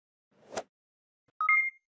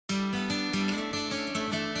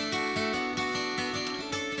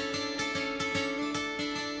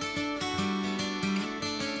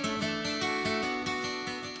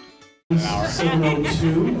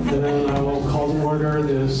7:02, then I will call to order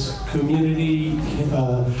this community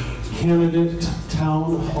candidate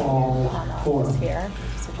town hall forum.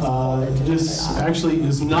 This actually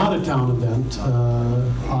is not a town event.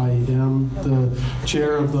 I am the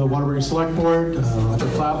chair of the Waterbury Select Board, Roger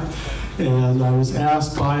Clapp, and I was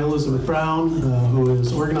asked by Elizabeth Brown, who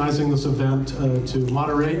is organizing this event, to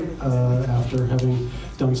moderate after having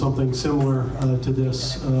done something similar to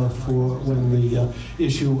this for when the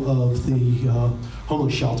issue of the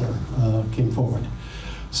homeless shelter came forward.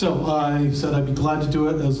 So I said I'd be glad to do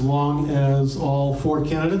it as long as all 4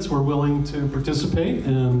 candidates were willing to participate,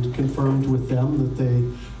 and confirmed with them that they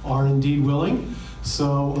are indeed willing.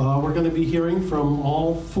 So we're going to be hearing from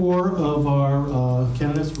all 4 of our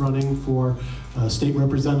candidates running for state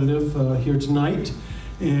representative here tonight.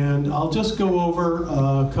 And I'll just go over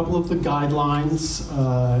a couple of the guidelines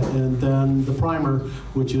and then the primer,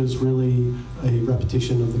 which is really a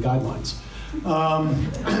repetition of the guidelines.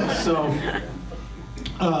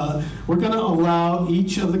 We're going to allow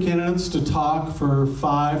each of the candidates to talk for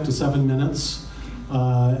 5 to 7 minutes.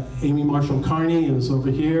 Amy Marshall Carney is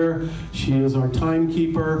over here. She is our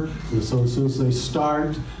timekeeper. So as soon as they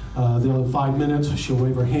start, they'll have 5 minutes. She'll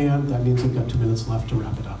wave her hand. That means they've got 2 minutes left to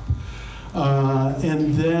wrap it up.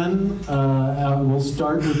 And then we'll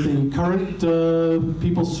start with the current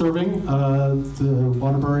people serving the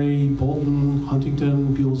Waterbury, Bolton,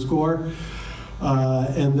 Huntington, Buell score.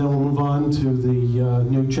 And then we'll move on to the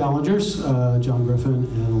new challengers, John Griffin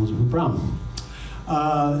and Elizabeth Brown.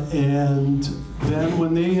 And then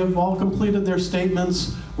when they have all completed their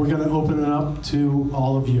statements, we're going to open it up to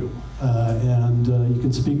all of you. And you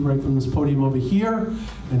can speak right from this podium over here.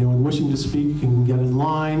 Anyone wishing to speak can get in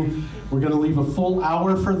line. We're going to leave a full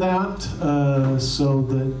hour for that so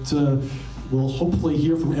that we'll hopefully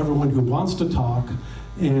hear from everyone who wants to talk.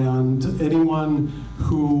 And anyone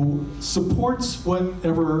who supports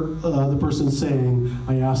whatever the person's saying,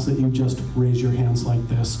 I ask that you just raise your hands like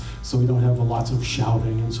this so we don't have lots of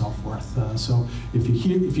shouting and so forth. So if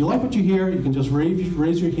you like what you hear, you can just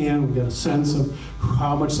raise your hand. We get a sense of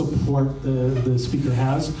how much support the speaker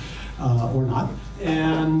has or not.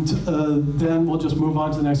 And then we'll just move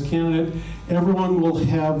on to the next candidate. Everyone will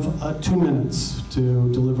have 2 minutes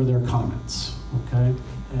to deliver their comments, okay?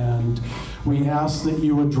 And we ask that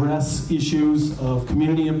you address issues of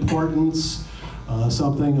community importance,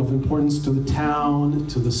 something of importance to the town,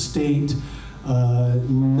 to the state,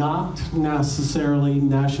 not necessarily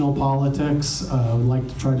national politics. I would like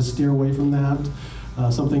to try to steer away from that.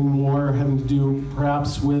 Something more having to do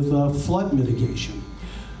perhaps with flood mitigation.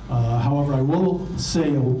 However, I will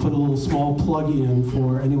say, I will put a little small plug in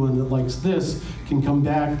for anyone that likes this, can come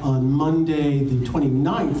back on Monday, the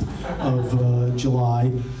 29th of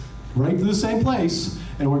July, right to the same place,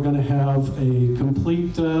 and we're going to have a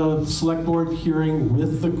complete select board hearing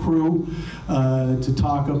with the crew to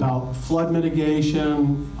talk about flood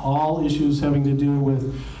mitigation, all issues having to do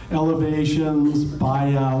with elevations,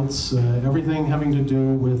 buyouts, everything having to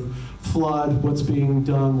do with flood, what's being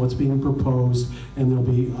done, what's being proposed, and there'll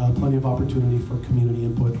be plenty of opportunity for community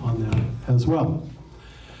input on that as well.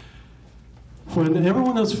 When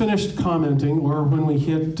everyone has finished commenting, or when we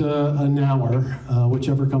hit an hour,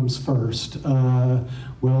 whichever comes first,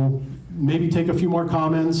 we'll maybe take a few more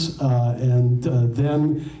comments, and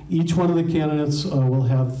then each one of the candidates will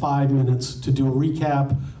have 5 minutes to do a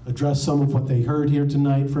recap, address some of what they heard here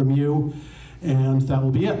tonight from you, and that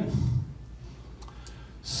will be it.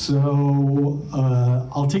 So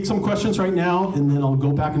I'll take some questions right now, and then I'll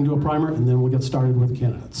go back and do a primer, and then we'll get started with the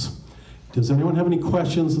candidates. Does anyone have any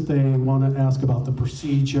questions that they want to ask about the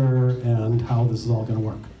procedure and how this is all going to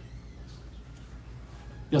work?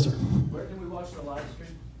 Yes, sir. Where can we watch the live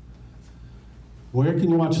stream? Where can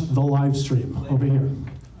you watch the live stream? Over here.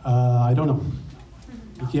 I don't know.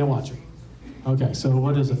 You can't watch it. Okay, so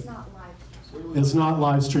what is it? It's not live. It's not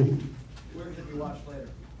live streamed. Where can it be watched later?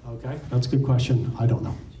 Okay, that's a good question. I don't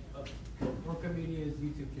know. Orca Media's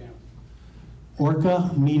YouTube channel.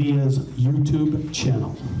 Orca Media's YouTube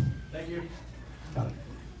channel. Thank you. Got it.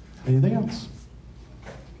 Anything else?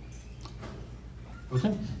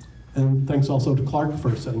 Okay. And thanks also to Clark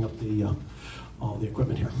for setting up the all the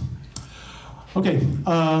equipment here. Okay,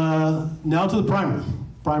 now to the primer.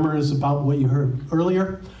 Primer is about what you heard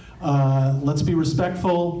earlier. Let's be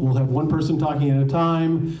respectful. We'll have one person talking at a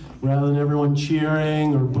time. Rather than everyone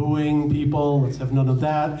cheering or booing people, let's have none of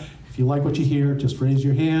that. If you like what you hear, just raise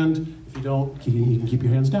your hand. If you don't, you can keep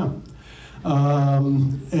your hands down.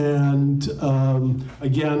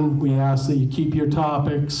 Again, we ask that you keep your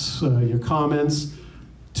topics, your comments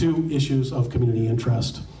to issues of community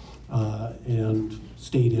interest. And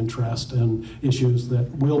state interest and issues that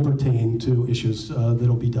will pertain to issues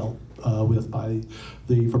that'll be dealt with by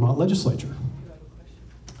the Vermont legislature.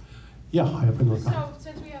 Yeah, I have another comment.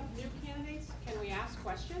 So, since we have new candidates, can we ask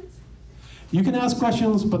questions? You can ask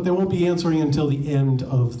questions, but they won't be answering until the end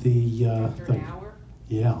of the After thing. an hour?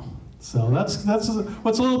 Yeah. So that's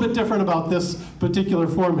what's a little bit different about this particular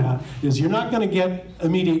format is you're not going to get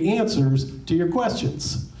immediate answers to your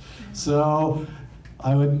questions. So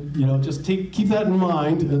I would, just keep that in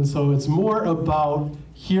mind. And so it's more about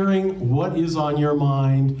hearing what is on your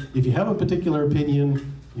mind. If you have a particular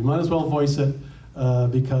opinion, you might as well voice it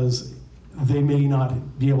because they may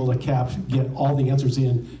not be able to get all the answers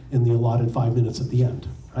in the allotted 5 minutes at the end,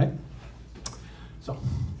 right? So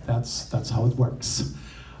that's how it works.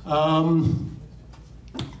 All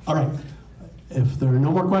right, if there are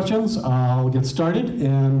no more questions, I'll get started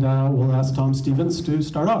and we'll ask Tom Stevens to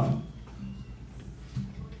start off.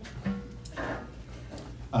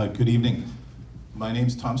 Good evening. My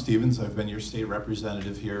name's Tom Stevens. I've been your state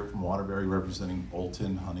representative here from Waterbury, representing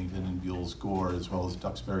Bolton, Huntington, and Buell's Gore, as well as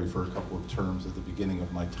Duxbury for a couple of terms at the beginning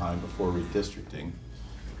of my time before redistricting.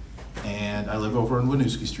 And I live over on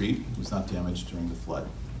Winooski Street. It was not damaged during the flood,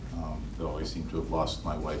 though I seem to have lost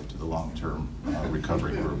my wife to the long-term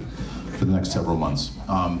recovery group for the next several months.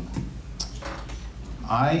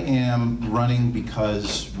 I am running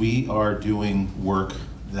because we are doing work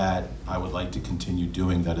that I would like to continue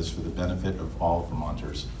doing that is for the benefit of all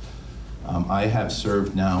Vermonters. I have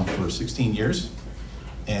served now for 16 years,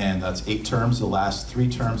 and that's 8 terms. The last 3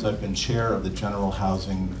 terms I've been chair of the General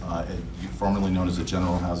Housing, formerly known as the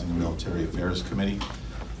General Housing and Military Affairs Committee,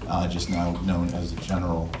 just now known as the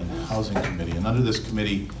General and Housing Committee. And under this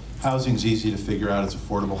committee, housing's easy to figure out. It's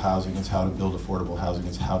affordable housing, it's how to build affordable housing,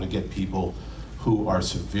 it's how to get people who are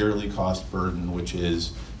severely cost burdened, which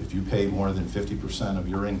is if you pay more than 50% of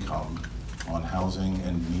your income on housing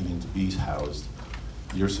and needing to be housed,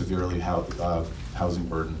 you're severely housing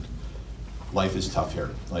burdened. Life is tough here.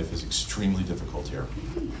 Life is extremely difficult here.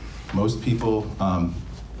 Most people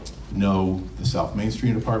know the South Main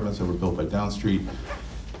Street apartments that were built by Downstreet.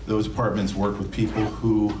 Those apartments work with people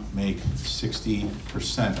who make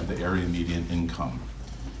 60% of the area median income,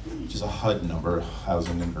 which is a HUD number,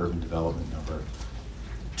 Housing and Urban Development number.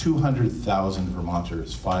 200,000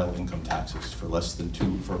 Vermonters file income taxes for less than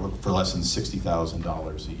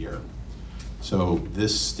 $60,000 a year. So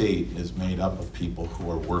this state is made up of people who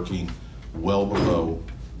are working well below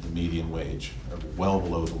the median wage, or well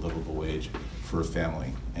below the livable wage for a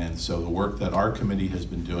family. And so the work that our committee has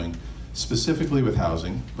been doing, specifically with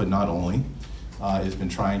housing, but not only, has been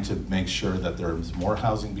trying to make sure that there is more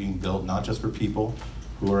housing being built, not just for people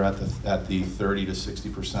who are at the 30 to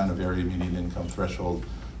 60% of area median income threshold,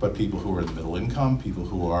 but people who are in the middle income, people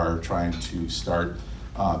who are trying to start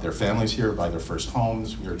their families here, buy their first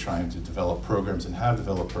homes. We are trying to develop programs and have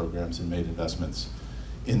developed programs and made investments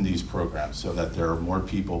in these programs so that there are more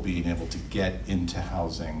people being able to get into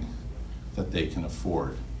housing that they can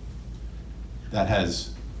afford. That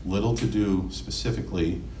has little to do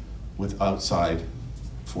specifically with outside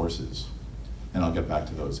forces, and I'll get back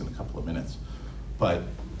to those in a couple of minutes. But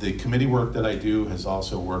the committee work that I do has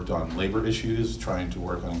also worked on labor issues, trying to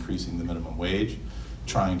work on increasing the minimum wage,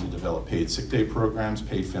 trying to develop paid sick day programs,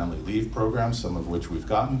 paid family leave programs, some of which we've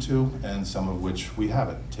gotten to and some of which we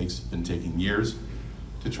haven't. It's been taking years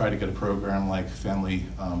to try to get a program like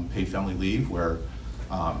paid family leave, where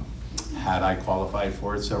had I qualified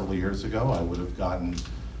for it several years ago, I would have gotten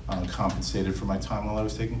compensated for my time while I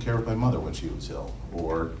was taking care of my mother when she was ill,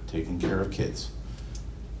 or taking care of kids.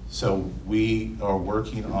 So we are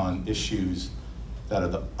working on issues that are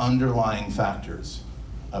the underlying factors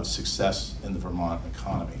of success in the Vermont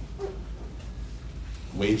economy.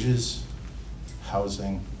 Wages,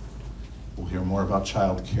 housing, we'll hear more about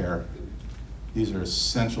childcare. These are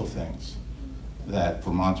essential things that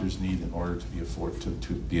Vermonters need in order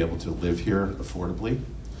to be able to live here affordably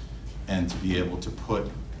and to be able to put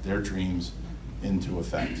their dreams into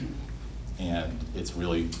effect. And it's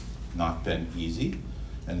really not been easy,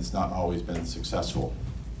 and it's not always been successful.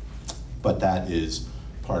 But that is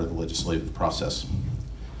part of the legislative process.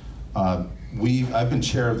 I've been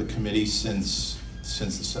chair of the committee since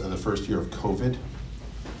the first year of COVID.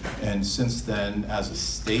 And since then, as a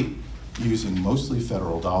state, using mostly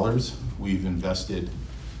federal dollars, we've invested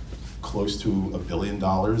close to $1 billion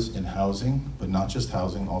in housing, but not just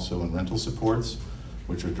housing, also in rental supports,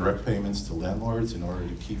 which are direct payments to landlords in order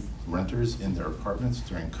to keep renters in their apartments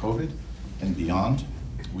during COVID and beyond.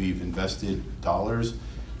 We've invested dollars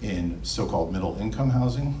in so-called middle income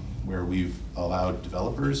housing, where we've allowed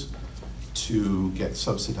developers to get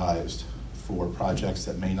subsidized for projects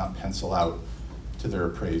that may not pencil out to their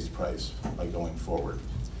appraised price by going forward.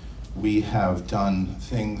 We have done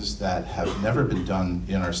things that have never been done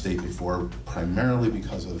in our state before, primarily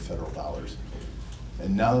because of the federal dollars.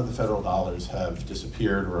 And now that the federal dollars have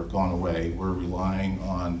disappeared or have gone away, we're relying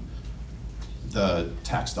on the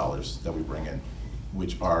tax dollars that we bring in,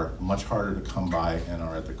 which are much harder to come by and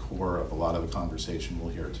are at the core of a lot of the conversation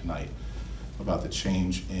we'll hear tonight about the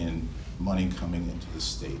change in money coming into the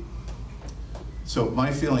state. So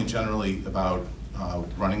my feeling generally about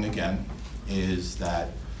running again is that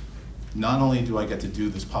not only do I get to do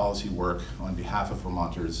this policy work on behalf of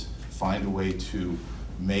Vermonters, find a way to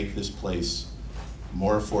make this place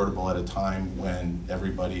more affordable at a time when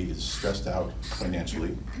everybody is stressed out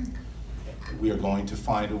financially. We are going to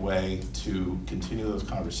find a way to continue those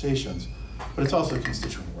conversations, but it's also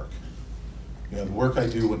constituent work. You know, the work I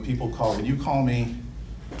do when people call, when you call me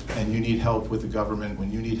and you need help with the government,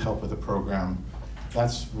 when you need help with a program,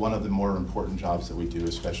 that's one of the more important jobs that we do,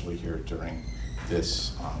 especially here during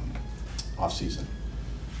this off-season.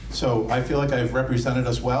 So I feel like I've represented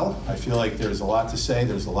us well. I feel like there's a lot to say,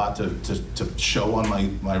 there's a lot to show on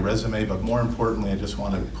my resume, but more importantly, I just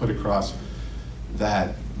want to put across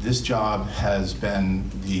that this job has been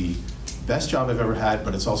the best job I've ever had,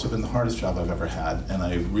 but it's also been the hardest job I've ever had, and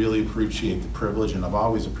I really appreciate the privilege, and I've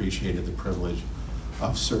always appreciated the privilege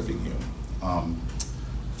of serving you.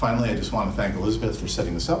 Finally, I just want to thank Elizabeth for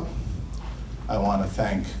setting this up. I want to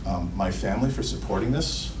thank my family for supporting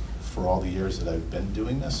this for all the years that I've been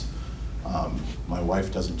doing this. My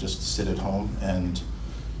wife doesn't just sit at home and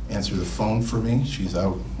answer the phone for me. She's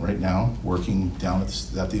out right now working down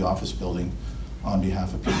at the office building on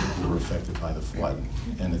behalf of people who were affected by the flood.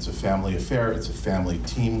 And it's a family affair, it's a family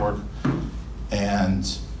teamwork,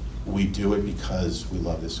 and we do it because we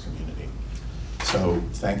love this community. So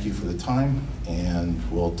thank you for the time, and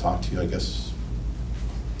we'll talk to you, I guess,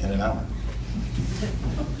 in an hour.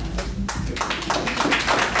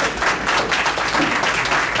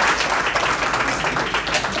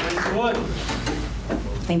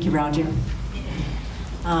 Thank you, Roger.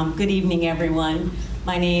 Good evening, everyone.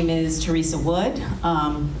 My name is Teresa Wood.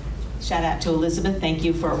 Shout out to Elizabeth. Thank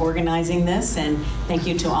you for organizing this, and thank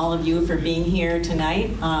you to all of you for being here tonight.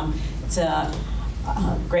 It's a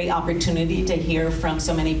great opportunity to hear from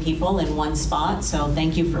so many people in one spot, so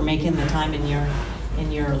thank you for making the time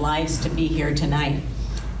in your lives to be here tonight.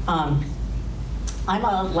 I'm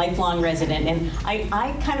a lifelong resident, and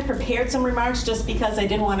I kind of prepared some remarks just because I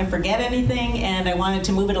didn't want to forget anything, and I wanted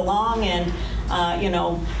to move it along, and you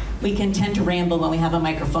know, we can tend to ramble when we have a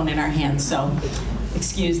microphone in our hands, so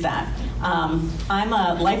excuse that. I'm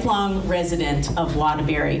a lifelong resident of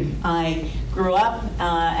Waterbury. I grew up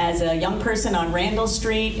as a young person on Randall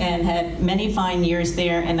Street and had many fine years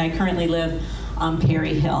there, and I currently live on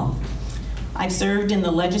Perry Hill. I've served in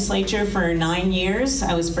the legislature for 9 years.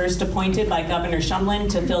 I was first appointed by Governor Shumlin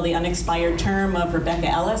to fill the unexpired term of Rebecca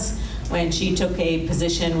Ellis when she took a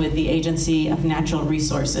position with the Agency of Natural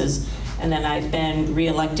Resources, and then I've been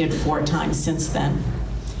re-elected 4 times since then.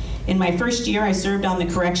 In my first year, I served on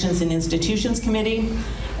the Corrections and Institutions Committee,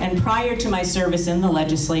 and prior to my service in the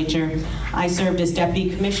legislature, I served as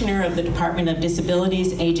Deputy Commissioner of the Department of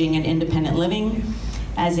Disabilities, Aging, and Independent Living,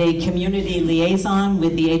 as a community liaison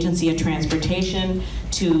with the Agency of Transportation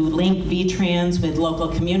to link V-Trans with local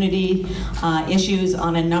community issues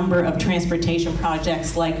on a number of transportation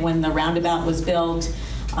projects, like when the roundabout was built,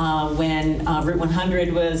 when Route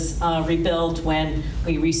 100 was rebuilt, when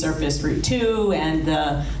we resurfaced Route 2 and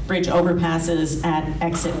the bridge overpasses at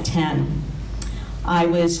Exit 10. I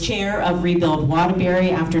was chair of Rebuild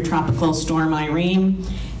Waterbury after Tropical Storm Irene,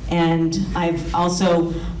 and I've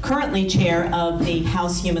also currently chair of the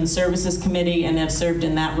House Human Services Committee and have served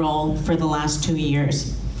in that role for the last 2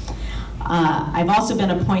 years. I've also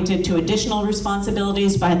been appointed to additional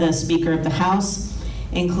responsibilities by the Speaker of the House,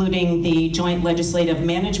 including the Joint Legislative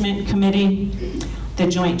Management Committee, the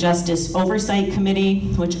Joint Justice Oversight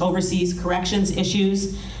Committee, which oversees corrections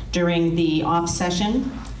issues during the off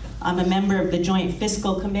session. I'm a member of the Joint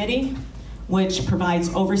Fiscal Committee, which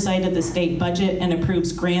provides oversight of the state budget and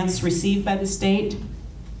approves grants received by the state.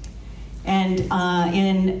 And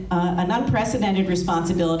in an unprecedented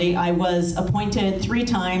responsibility, I was appointed 3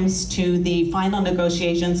 times to the final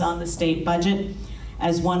negotiations on the state budget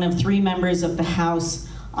as one of 3 members of the House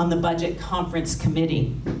on the Budget Conference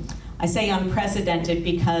Committee. I say unprecedented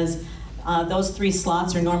because those 3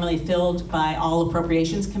 slots are normally filled by all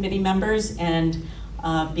Appropriations Committee members, and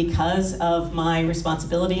because of my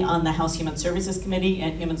responsibility on the House Human Services Committee,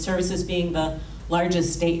 and Human Services being the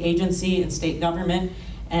largest state agency in state government,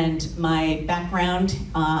 and my background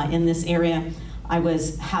in this area, I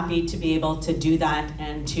was happy to be able to do that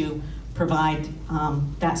and to provide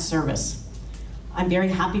that service. I'm very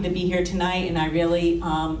happy to be here tonight, and I really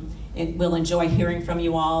will enjoy hearing from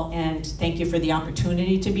you all, and thank you for the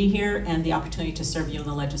opportunity to be here and the opportunity to serve you in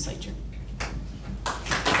the legislature.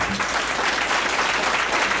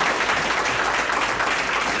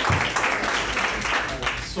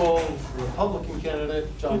 Sole Republican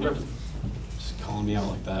candidate, John Griffin. Just calling me out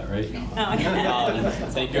like that, right? Oh.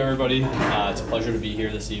 Thank you, everybody. It's a pleasure to be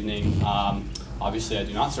here this evening. Obviously, I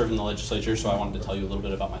do not serve in the legislature, so I wanted to tell you a little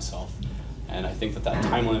bit about myself. And I think that that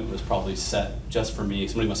time limit was probably set just for me.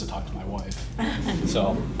 Somebody must have talked to my wife.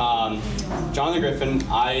 So, Jonathan Griffin,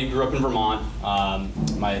 I grew up in Vermont,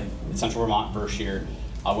 my Central Vermont first year.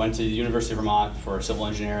 I went to the University of Vermont for civil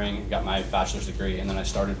engineering, got my bachelor's degree, and then I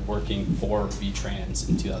started working for V-Trans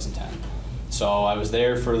in 2010. So I was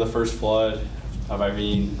there for the first flood of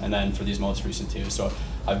Irene, and then for these most recent two. So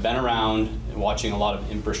I've been around watching a lot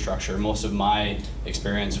of infrastructure. Most of my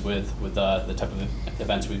experience with the type of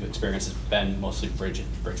events we've experienced has been mostly bridge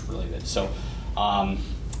related. So I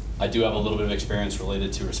do have a little bit of experience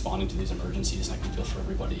related to responding to these emergencies, and I can feel for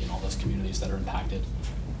everybody in all those communities that are impacted.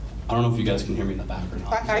 I don't know if you guys can hear me in the back or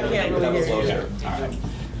not. I can't really hear you. Okay. All right.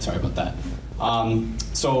 Sorry about that.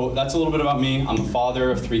 So that's a little bit about me. I'm a father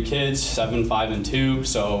of 3 kids, 7, 5, and 2.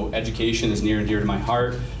 So education is near and dear to my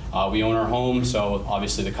heart. We own our home, so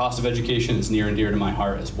obviously the cost of education is near and dear to my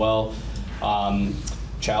heart as well.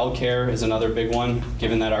 Childcare is another big one,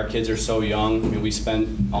 given that our kids are so young. I mean, we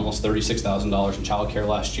spent almost $36,000 in childcare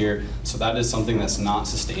last year, so that is something that's not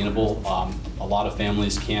sustainable. A lot of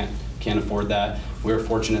families can't afford that. We're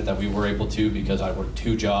fortunate that we were able to, because I worked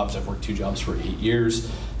 2 jobs. I've worked 2 jobs for 8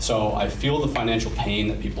 years. So I feel the financial pain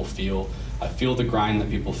that people feel. I feel the grind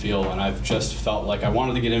that people feel, and I've just felt like I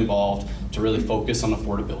wanted to get involved to really focus on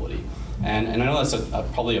affordability. And I know that's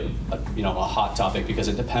probably a hot topic, because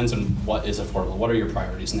it depends on what is affordable. What are your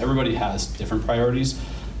priorities? And everybody has different priorities.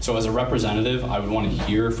 So as a representative, I would want to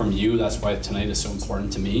hear from you. That's why tonight is so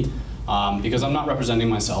important to me. Because I'm not representing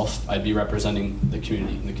myself, I'd be representing the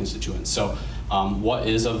community and the constituents. So what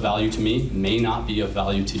is of value to me may not be of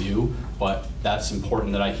value to you, but that's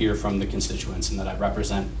important that I hear from the constituents and that I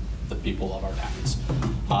represent the people of our towns.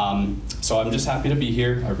 So I'm just happy to be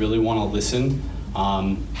here. I really want to listen.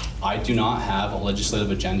 I do not have a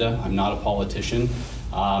legislative agenda. I'm not a politician.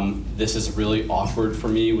 This is really awkward for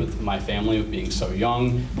me with my family of being so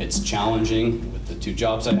young. It's challenging with the 2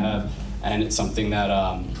 jobs I have. And it's something that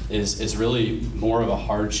is really more of a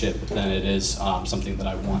hardship than it is something that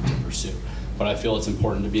I want to pursue. But I feel it's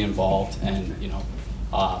important to be involved, and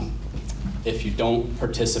if you don't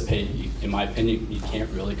participate, in my opinion, you can't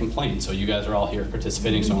really complain. So you guys are all here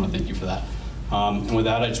participating, so I want to thank you for that. And with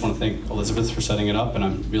that, I just want to thank Elizabeth for setting it up, and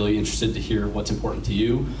I'm really interested to hear what's important to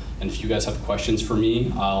you. And if you guys have questions for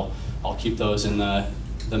me, I'll keep those in the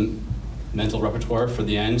mental repertoire for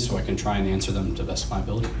the end, so I can try and answer them to the best of my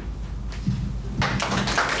ability.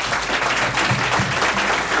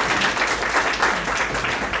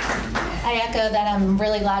 I echo that. I'm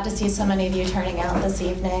really glad to see so many of you turning out this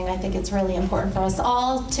evening. I think it's really important for us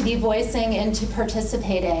all to be voicing and to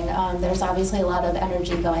participating. There's obviously a lot of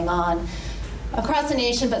energy going on across the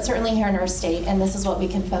nation, but certainly here in our state, and this is what we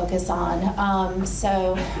can focus on.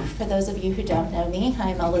 So for those of you who don't know me,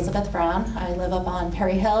 I'm Elizabeth Brown. I live up on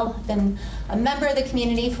Perry Hill. Been a member of the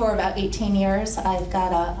community for about 18 years. I've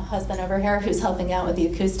got a husband over here who's helping out with the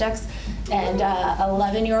acoustics, and an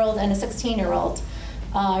 11-year-old and a 16-year-old.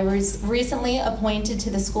 I was recently appointed to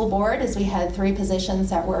the school board, as we had 3 positions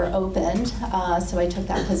that were opened, so I took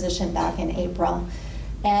that position back in April.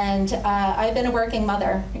 And I've been a working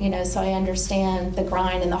mother, so I understand the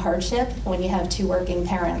grind and the hardship when you have 2 working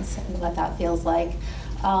parents and what that feels like.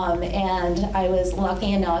 And I was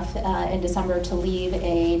lucky enough in December to leave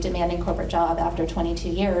a demanding corporate job after 22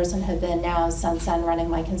 years and have been now since then running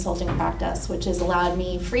my consulting practice, which has allowed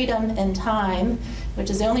me freedom and time,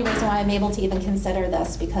 which is the only reason why I'm able to even consider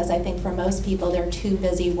this, because I think for most people they're too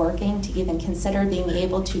busy working to even consider being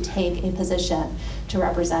able to take a position to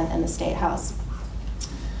represent in the State House.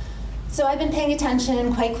 So I've been paying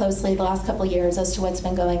attention quite closely the last couple of years as to what's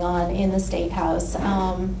been going on in the State House.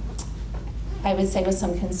 I would say with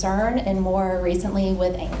some concern, and more recently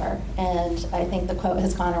with anger. And I think the quote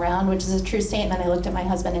has gone around, which is a true statement. I looked at my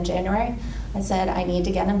husband in January. I said, I need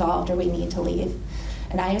to get involved or we need to leave.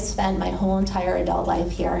 And I have spent my whole entire adult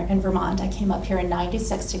life here in Vermont. I came up here in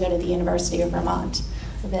 '96 to go to the University of Vermont.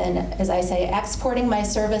 I've been, as I say, exporting my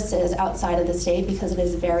services outside of the state because it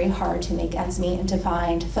is very hard to make ends meet and to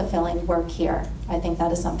find fulfilling work here. I think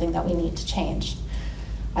that is something that we need to change.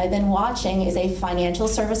 I've been watching as a financial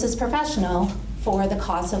services professional for the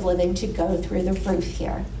cost of living to go through the roof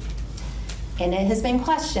here. And it has been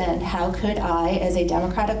questioned, how could I, as a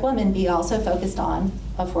Democratic woman, be also focused on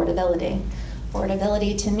affordability?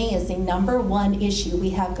 Affordability, to me, is the #1 issue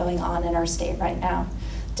we have going on in our state right now.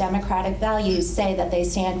 Democratic values say that they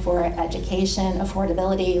stand for education,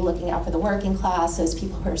 affordability, looking out for the working class, those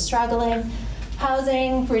people who are struggling,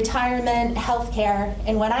 housing, retirement, healthcare.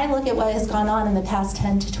 And when I look at what has gone on in the past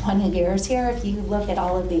 10 to 20 years here, if you look at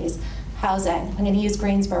all of these, housing, I'm going to use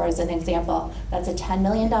Greensboro as an example. That's a $10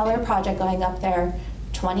 million project going up there,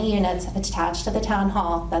 20 units attached to the town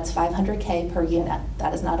hall. That's $500K per unit.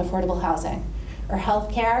 That is not affordable housing. Or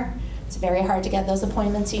healthcare, it's very hard to get those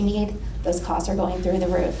appointments you need. Those costs are going through the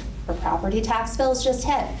roof. Or property tax bills just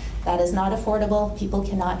hit. That is not affordable. People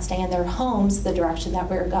cannot stay in their homes the direction that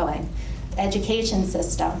we're going. Education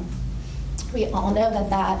system. We all know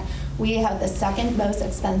that we have the second most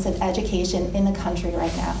expensive education in the country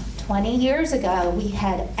right now. 20 years ago, we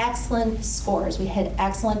had excellent scores. We had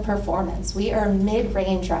excellent performance. We are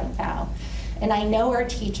mid-range right now. And I know our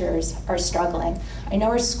teachers are struggling. I know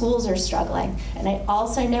our schools are struggling. And I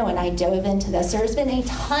also know, and I dove into this, there's been a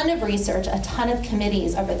ton of research, a ton of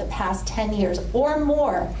committees over the past 10 years or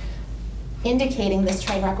more indicating this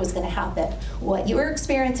train wreck was going to happen. What you were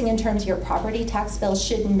experiencing in terms of your property tax bill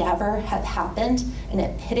should never have happened, and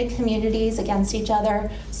it pitted communities against each other.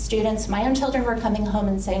 Students, my own children were coming home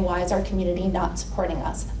and saying, why is our community not supporting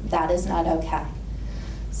us? That is not okay.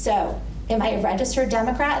 So, am I a registered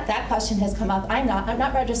Democrat? That question has come up. I'm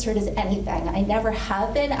not registered as anything. I never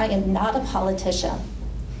have been. I am not a politician.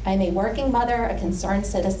 I'm a working mother, a concerned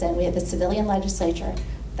citizen. We have a civilian legislature.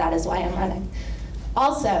 That is why I'm running.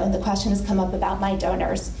 Also, the question has come up about my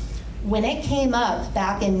donors. When it came up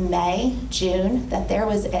back in May, June, that there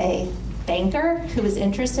was a banker who was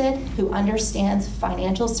interested, who understands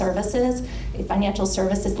financial services, a financial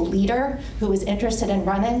services leader who was interested in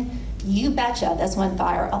running, you betcha this went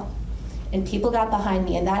viral. And people got behind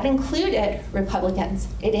me, and that included Republicans.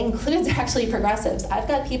 It includes actually progressives. I've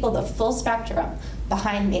got people the full spectrum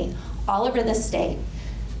behind me all over this state,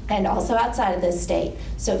 and also outside of this state.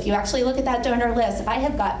 So if you actually look at that donor list, I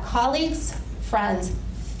have got colleagues, friends,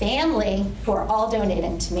 family who are all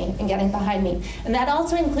donating to me and getting behind me. And that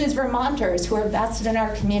also includes Vermonters who are vested in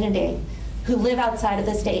our community, who live outside of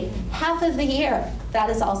the state half of the year. That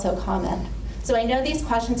is also common. So I know these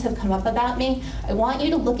questions have come up about me. I want you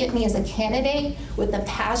to look at me as a candidate with the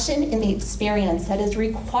passion and the experience that is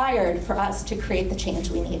required for us to create the change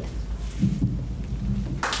we need.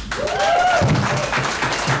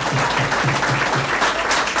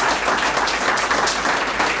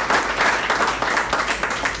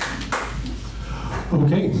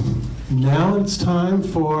 Okay, now it's time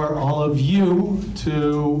for all of you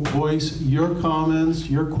to voice your comments,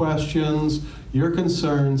 your questions, your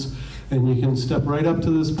concerns, and you can step right up to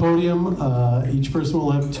this podium. Each person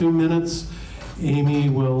will have 2 minutes. Amy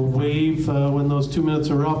will wave when those 2 minutes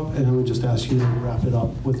are up, and we just ask you to wrap it up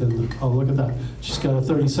within the, oh, look at that. She's got a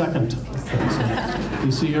 30-second.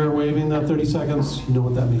 You see her waving that 30 seconds, you know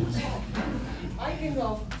what that means. I can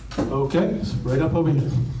go. Okay, so right up over here.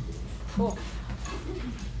 Cool.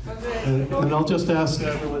 And I'll just ask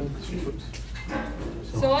everyone.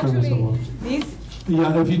 So actually, these.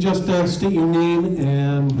 Yeah, if you just state your name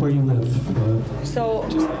and where you live. So,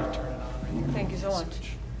 thank you so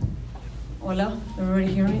much. Hola, everybody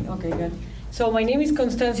hear me? Okay, good. So my name is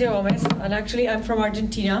Constancia Gomez, and actually I'm from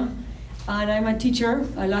Argentina, and I'm a teacher.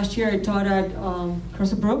 Last year I taught at Cross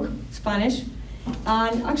the Brook, Spanish,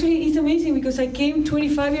 and actually it's amazing because I came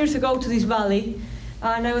 25 years ago to this valley,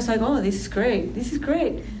 and I was like, oh, this is great, this is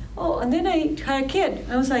great. Oh, and then I had a kid.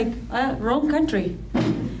 I was like, wrong country.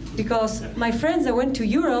 Because my friends that went to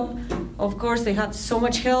Europe, of course, they had so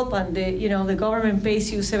much help, and the government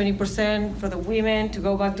pays you 70% for the women to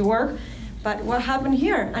go back to work. But what happened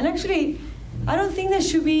here? And actually, I don't think that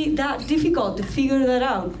should be that difficult to figure that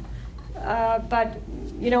out. But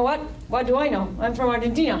you know what? What do I know? I'm from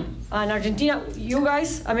Argentina. And Argentina, you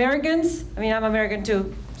guys, Americans, I mean, I'm American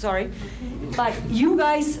too, sorry. But you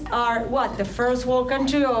guys are what, the first world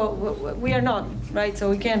country? Or we are not, right? So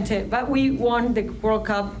we can't say, but we won the World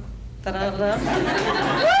Cup. Everybody,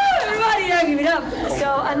 give it up.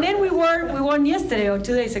 So, and then we won yesterday or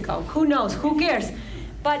 2 days ago. Who knows? Who cares?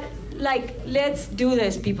 But like, let's do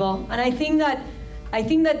this, people. And I think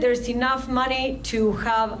that there's enough money to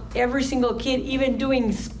have every single kid even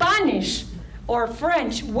doing Spanish or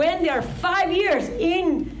French when they're 5 years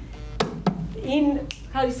in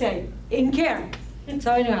how do you say, in care.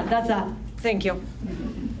 So anyway, that's that. Thank you.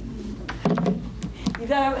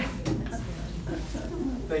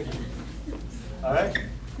 Thank you. All right.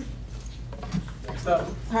 Next up.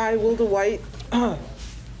 Hi, Wilda White. I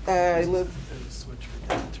live.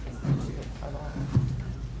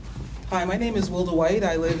 Hi, my name is Wilda White.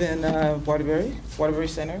 I live in Waterbury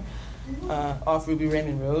Center, off Ruby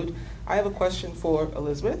Raymond Road. I have a question for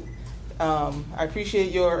Elizabeth. I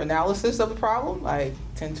appreciate your analysis of the problem. I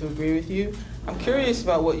tend to agree with you. I'm curious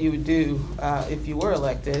about what you would do if you were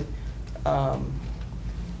elected to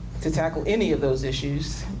tackle any of those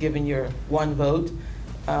issues, given your one vote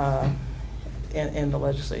in the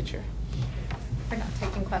legislature. We're not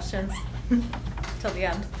taking questions till the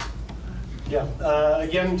end. Yeah,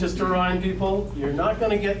 again, just to remind people, you're not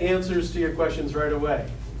going to get answers to your questions right away.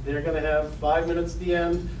 They're going to have 5 minutes at the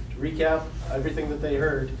end to recap everything that they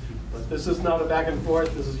heard. But this is not a back and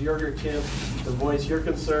forth. This is your chance to voice your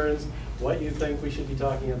concerns, what you think we should be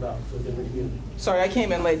talking about within the community. Sorry, I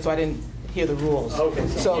came in late, so I didn't hear the rules. Okay.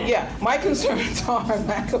 So yeah, my concerns are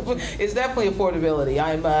is definitely affordability.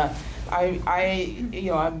 I'm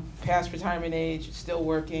past retirement age, still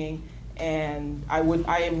working, and I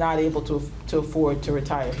am not able to afford to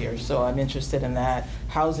retire here. So I'm interested in that.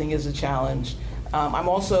 Housing is a challenge. I'm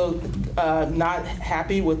also not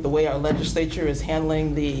happy with the way our legislature is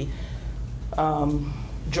handling the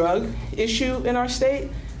drug issue in our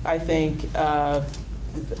state. I think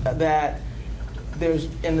that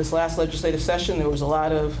in this last legislative session, there was a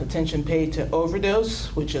lot of attention paid to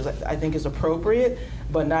overdose, which I think is appropriate,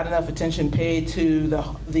 but not enough attention paid to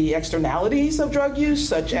the externalities of drug use,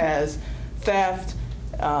 such as theft,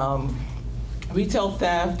 retail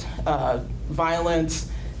theft,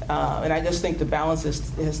 violence, and I just think the balance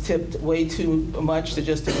has tipped way too much to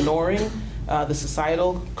just ignoring the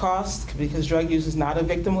societal cost, because drug use is not a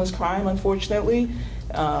victimless crime, unfortunately.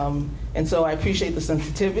 And so I appreciate the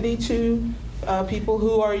sensitivity to people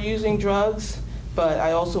who are using drugs, but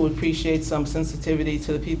I also would appreciate some sensitivity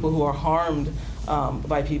to the people who are harmed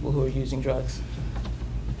by people who are using drugs.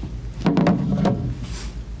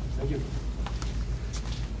 Thank you.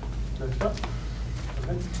 Next up.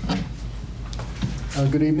 Okay.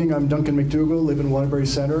 Good evening. I'm Duncan McDougall, live in Waterbury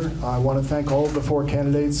Center. I want to thank all of the 4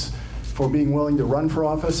 candidates for being willing to run for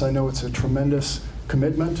office. I know it's a tremendous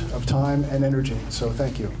commitment of time and energy, so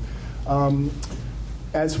thank you.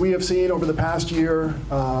 As we have seen over the past year,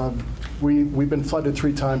 we've been flooded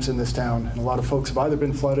 3 times in this town, and a lot of folks have either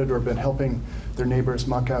been flooded or been helping their neighbors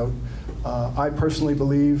muck out. I personally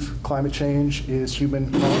believe climate change is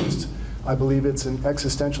human caused. I believe it's an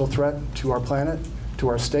existential threat to our planet, to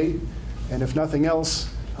our state, and if nothing else,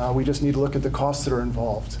 we just need to look at the costs that are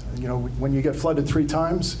involved. You know, when you get flooded 3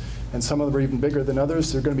 times, and some of them are even bigger than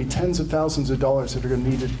others, there are going to be tens of thousands of dollars that are going to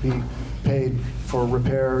need to be paid for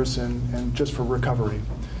repairs and just for recovery.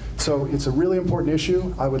 So it's a really important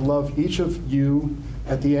issue. I would love each of you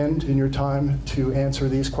at the end in your time to answer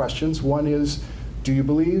these questions. One is, do you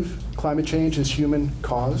believe climate change is human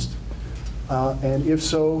caused? And if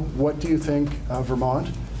so, what do you think Vermont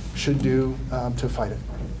should do to fight it?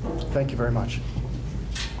 Thank you very much.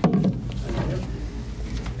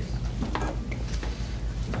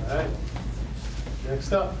 All right.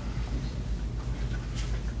 Next up.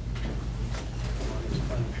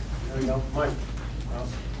 There we go. Mike.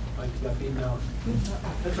 Mike, you got beaten out.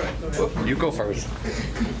 That's right. Go ahead. You go first.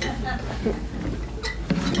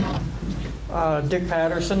 Dick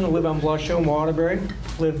Patterson, live on Blushing, Waterbury.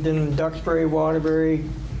 Lived in Duxbury, Waterbury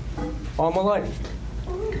all my life.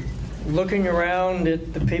 Looking around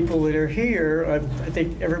at the people that are here, I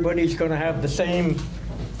think everybody's going to have the same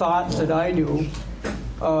thoughts that I do.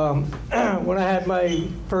 When I had my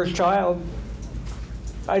first child,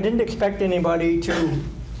 I didn't expect anybody to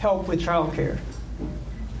help with childcare.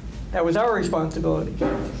 That was our responsibility.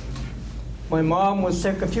 My mom was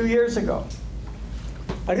sick a few years ago.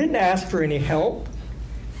 I didn't ask for any help.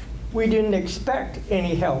 We didn't expect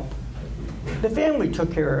any help. The family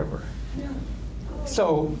took care of her.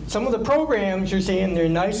 So some of the programs you're seeing, they're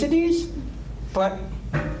niceties, but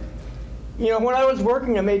you know, when I was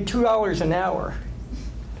working, I made $2 an hour.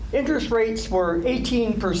 Interest rates were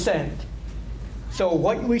 18%. So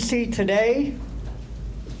what we see today,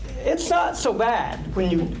 it's not so bad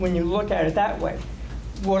when you look at it that way.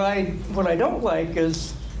 What I don't like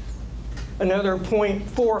is another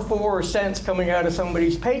 0.44 cents coming out of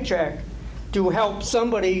somebody's paycheck to help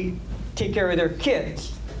somebody take care of their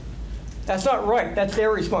kids. That's not right. That's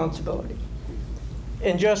their responsibility.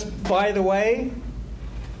 And just by the way,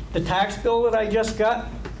 the tax bill that I just got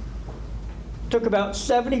took about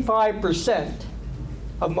 75%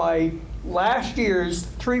 of my last year's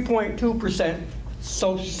 3.2%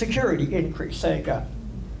 Social Security increase that I got.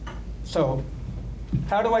 So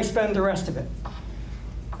how do I spend the rest of it?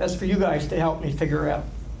 That's for you guys to help me figure out.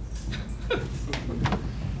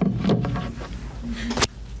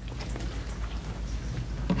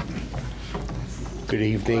 Good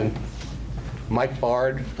evening. Mike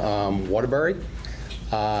Bard, Waterbury.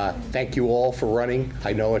 Thank you all for running.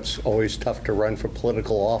 I know it's always tough to run for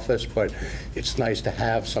political office, but it's nice to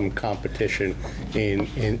have some competition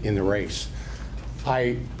in the race.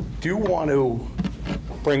 I do want to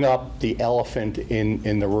bring up the elephant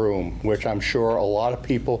in the room, which I'm sure a lot of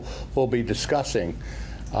people will be discussing.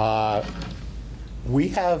 We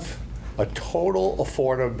have a total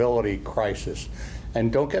affordability crisis. And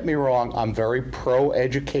don't get me wrong, I'm very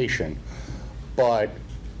pro-education, but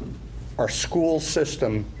our school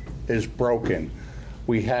system is broken.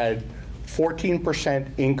 We had 14%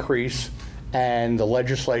 increase, and the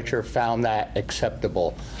legislature found that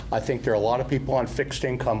acceptable. I think there are a lot of people on fixed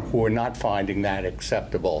income who are not finding that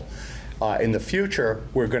acceptable. In the future,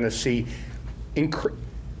 we're going to see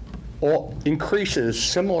increases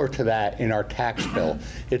similar to that in our tax bill.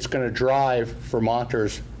 It's going to drive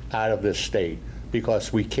Vermonters out of this state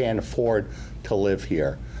because we can't afford to live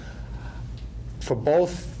here. For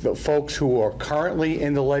both the folks who are currently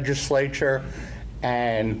in the legislature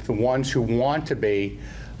and the ones who want to be,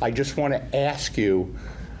 I just want to ask you,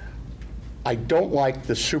 I don't like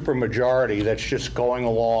the supermajority that's just going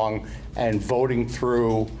along and voting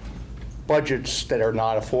through budgets that are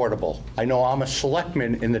not affordable. I know I'm a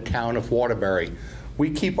selectman in the town of Waterbury. We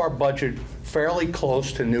keep our budget fairly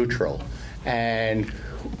close to neutral, and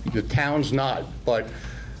the town's not, but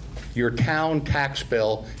your town tax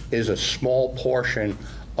bill is a small portion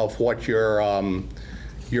of what your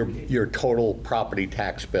total property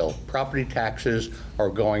tax bill. Property taxes are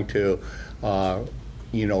going to,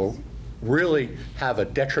 really have a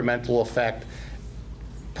detrimental effect,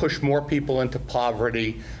 push more people into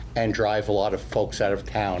poverty, and drive a lot of folks out of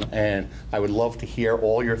town. And I would love to hear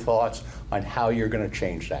all your thoughts on how you're going to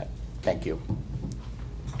change that. Thank you.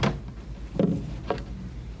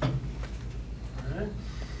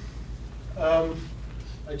 All right.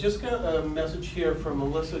 I just got a message here from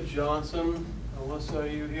Melissa Johnson. Melissa, are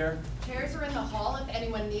you here? Chairs are in the hall if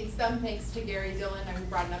anyone needs them, thanks to Gary Dillon, and we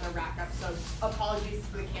brought another rack up, so apologies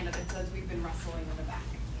to the candidates as we've been wrestling in the back.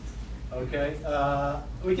 Okay,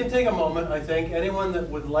 we can take a moment, I think. Anyone that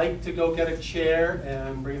would like to go get a chair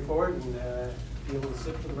and bring it forward and be able to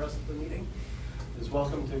sit for the rest of the meeting is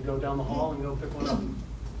welcome to go down the hall and go pick one up.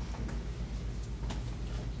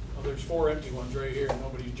 Well, there's 4 empty ones right here, and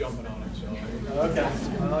nobody's jumping on it, so. Okay,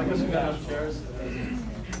 well, I guess we got enough chairs.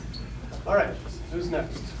 All right, who's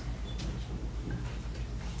next?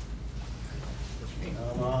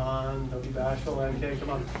 Come on, don't be bashful, MK, come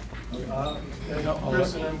on.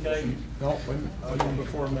 Chris and MK. No, wait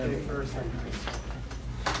before me. First.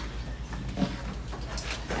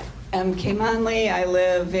 MK Monley, I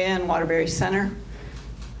live in Waterbury Center.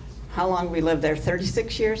 How long we lived there?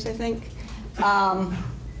 36 years, I think.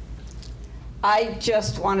 I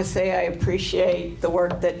just want to say I appreciate the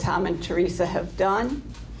work that Tom and Teresa have done.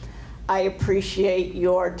 I appreciate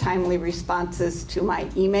your timely responses to my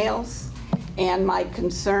emails and my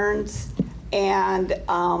concerns. And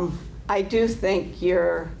I do think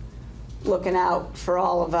you're looking out for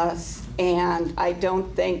all of us. And I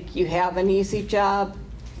don't think you have an easy job.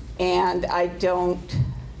 And I don't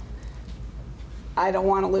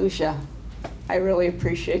want to lose you. I really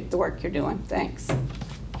appreciate the work you're doing. Thanks.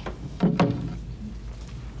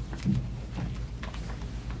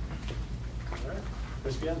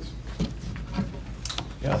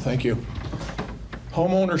 Yeah, thank you.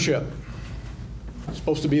 Home ownership. It's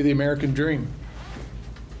supposed to be the American dream.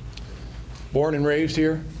 Born and raised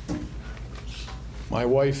here. My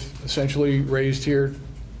wife essentially raised here.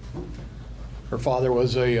 Her father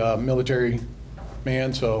was a military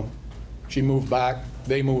man, so she moved back.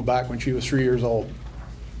 They moved back when she was 3 years old.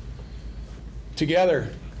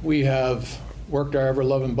 Together, we have worked our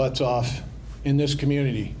ever-loving butts off in this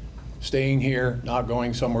community, staying here, not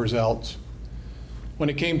going somewhere else. When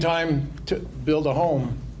it came time to build a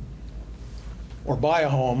home or buy a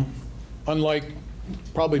home, unlike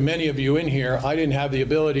probably many of you in here, I didn't have the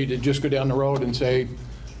ability to just go down the road and say,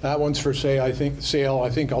 that one's for sale, I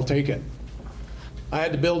think I'll take it. I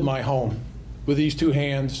had to build my home with these 2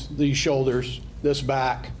 hands, these shoulders, this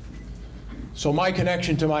back. So my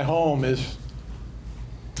connection to my home is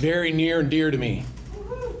very near and dear to me.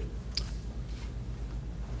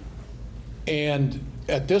 And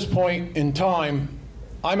at this point in time,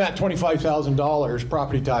 I'm at $25,000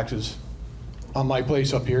 property taxes on my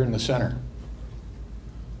place up here in the center.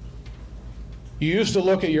 You used to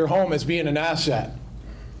look at your home as being an asset.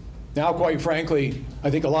 Now, quite frankly,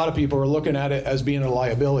 I think a lot of people are looking at it as being a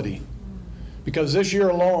liability. Because this year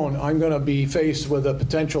alone, I'm going to be faced with a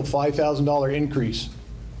potential $5,000 increase.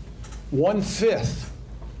 1/5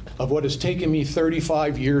 of what has taken me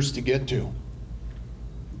 35 years to get to.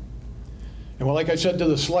 And well, like I said to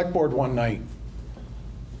the select board one night,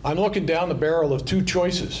 I'm looking down the barrel of two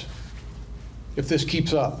choices if this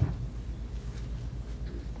keeps up.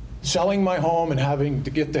 Selling my home and having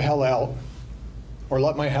to get the hell out, or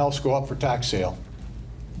let my house go up for tax sale.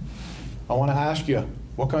 I want to ask you,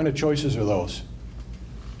 what kind of choices are those?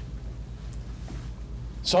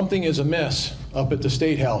 Something is amiss up at the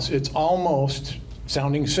State House. It's almost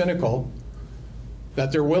sounding cynical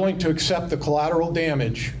that they're willing to accept the collateral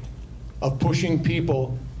damage of pushing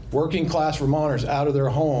people, working class Vermonters, out of their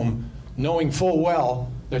home, knowing full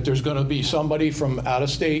well that there's going to be somebody from out of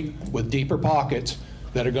state with deeper pockets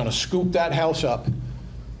that are going to scoop that house up,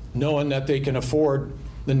 knowing that they can afford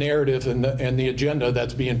the narrative and the agenda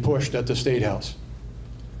that's being pushed at the State House.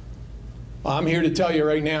 I'm here to tell you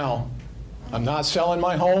right now, I'm not selling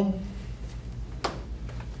my home,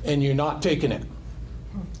 and you're not taking it,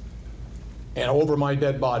 and over my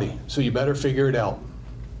dead body, so you better figure it out.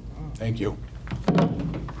 Thank you.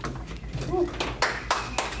 All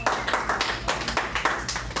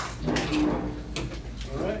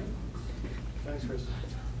right. Thanks, Chris.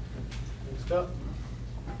 Next up.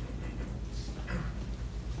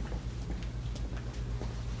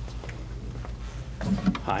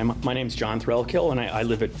 Hi, my name's John Threlkill, and I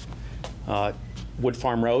live at Wood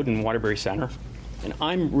Farm Road in Waterbury Center. And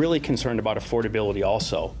I'm really concerned about affordability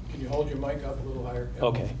also. Can you hold your mic up a little higher?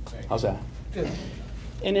 Okay, how's that? Good.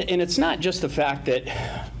 And it's not just the fact that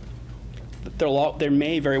there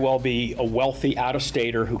may very well be a wealthy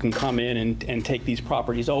out-of-stater who can come in and take these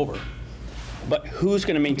properties over. But who's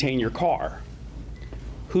going to maintain your car?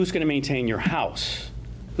 Who's going to maintain your house?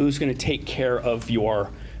 Who's going to take care of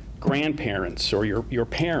your grandparents or your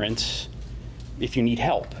parents if you need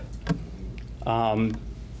help?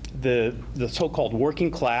 The so-called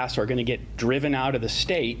working class are going to get driven out of the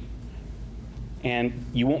state, and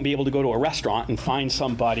you won't be able to go to a restaurant and find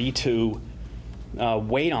somebody to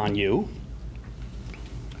wait on you.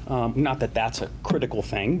 Not that that's a critical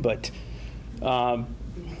thing, but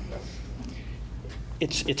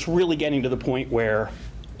it's really getting to the point where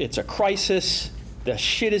it's a crisis, the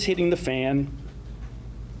shit is hitting the fan,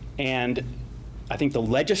 and I think the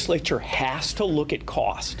legislature has to look at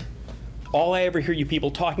cost. All I ever hear you people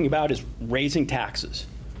talking about is raising taxes.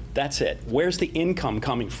 That's it. Where's the income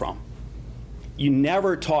coming from? You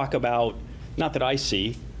never talk about, not that I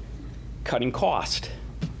see, cutting cost,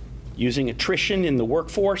 using attrition in the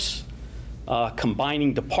workforce,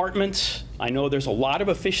 combining departments. I know there's a lot of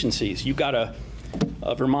efficiencies. You've got a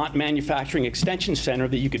Vermont Manufacturing Extension Center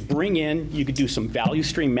that you could bring in, you could do some value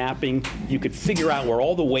stream mapping, you could figure out where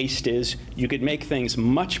all the waste is, you could make things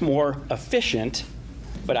much more efficient,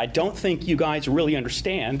 but I don't think you guys really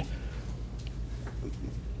understand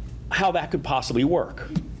how that could possibly work.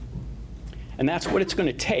 And that's what it's going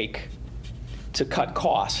to take to cut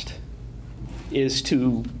cost, is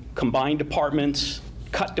to combine departments,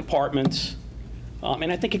 cut departments,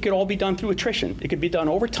 and I think it could all be done through attrition. It could be done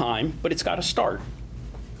over time, but it's got to start.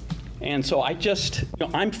 And so I just,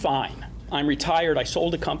 I'm fine. I'm retired. I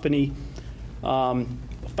sold a company.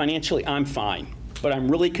 Financially, I'm fine. But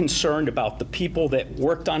I'm really concerned about the people that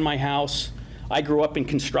worked on my house. I grew up in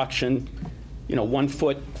construction, 1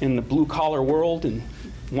 foot in the blue-collar world and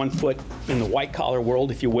 1 foot in the white-collar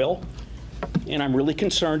world, if you will. And I'm really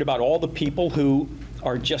concerned about all the people who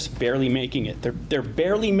are just barely making it. They're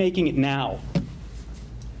barely making it now.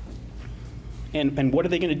 And what are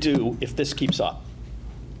they going to do if this keeps up?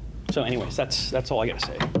 So anyways, that's all I got to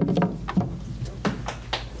say.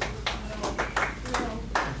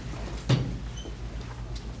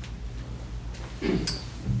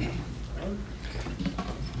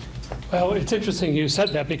 Well, it's interesting you said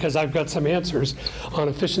that, because I've got some answers on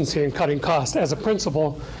efficiency and cutting costs. As a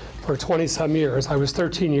principal for 20-some years, I was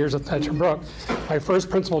 13 years at Thatcher Brook. My first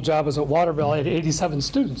principal job was at Waterville. I had 87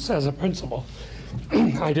 students as a principal.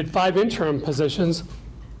 I did 5 interim positions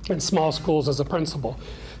in small schools as a principal.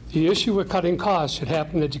 The issue with cutting costs should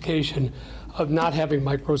happen in education of not having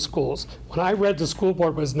micro schools. When I read the school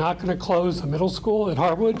board was not going to close the middle school at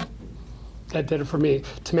Harwood, that did it for me.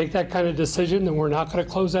 To make that kind of decision, and we're not going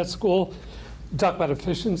to close that school, talk about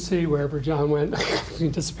efficiency, wherever John went, he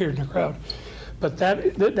disappeared in the crowd. But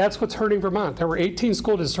that's what's hurting Vermont. There were 18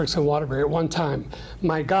 school districts in Waterbury at one time.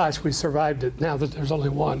 My gosh, we survived it, now that there's only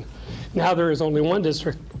one. Now there is only one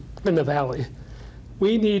district in the valley.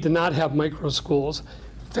 We need to not have micro schools.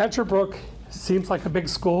 Thatcher Brook seems like a big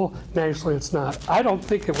school. Nationally, it's not. I don't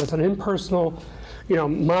think it was an impersonal,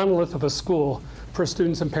 monolith of a school for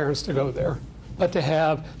students and parents to go there. But to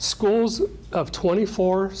have schools of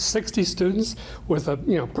 24, 60 students with a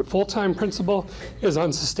full-time principal is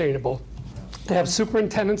unsustainable. to have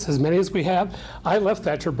superintendents, as many as we have. I left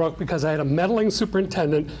Thatcher Brook because I had a meddling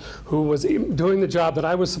superintendent who was doing the job that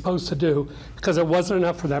I was supposed to do because it wasn't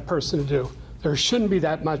enough for that person to do. There shouldn't be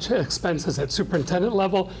that much expenses at superintendent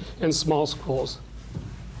level in small schools.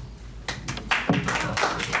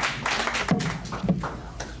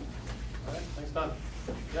 Thanks, Don.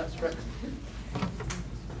 Yes, Rick.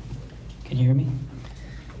 Can you hear me?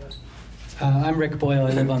 I'm Rick Boyle.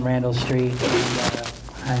 I live on Randall Street.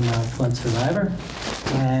 And, I'm a flood survivor.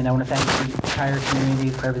 And I want to thank the entire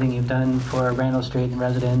community for everything you've done for Randall Street and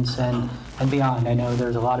residents and beyond. I know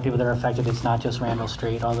there's a lot of people that are affected. It's not just Randall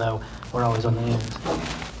Street, although we're always on the news.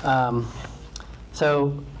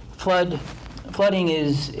 So flooding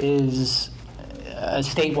is a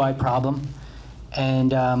statewide problem.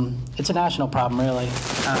 And it's a national problem, really.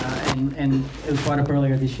 And it was brought up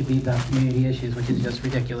earlier, this should be about community issues, which is just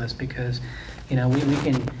ridiculous because, you know, we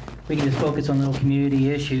can just focus on little community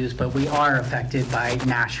issues, but we are affected by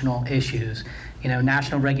national issues. You know,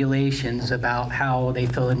 national regulations about how they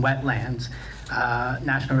fill in wetlands,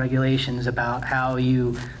 national regulations about how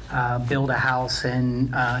you build a house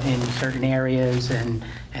in certain areas, and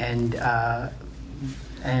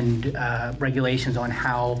regulations on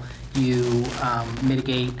how you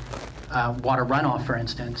mitigate water runoff, for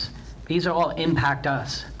instance. These are all impact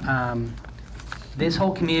us. This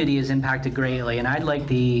whole community is impacted greatly, and I'd like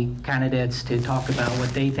the candidates to talk about what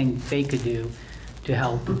they think they could do to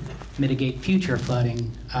help mitigate future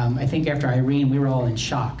flooding. I think after Irene, we were all in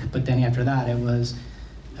shock, but then after that, it was,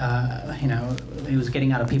 you know, it was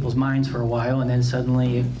getting out of people's minds for a while, and then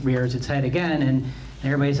suddenly it rears its head again, and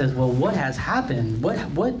everybody says, well, what has happened?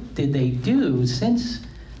 What did they do since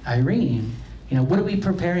Irene? You know, what are we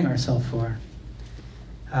preparing ourselves for?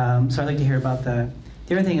 So I'd like to hear about that.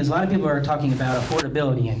 The other thing is a lot of people are talking about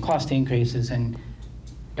affordability and cost increases, and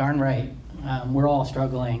darn right, we're all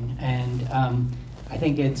struggling. And I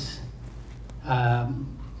think it's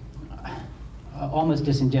almost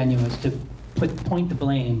disingenuous to point the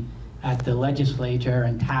blame at the legislature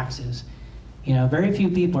and taxes. You know, very few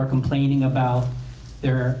people are complaining about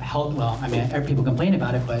their health. Well, I mean, people complain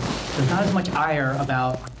about it, but there's not as much ire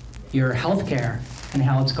about your health care and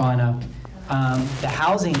how it's gone up. The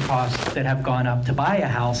housing costs that have gone up to buy a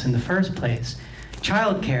house in the first place.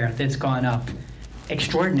 Child care that's gone up,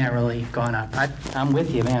 extraordinarily gone up. I'm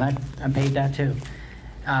with you, man. I paid that too.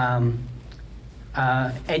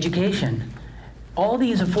 Education. All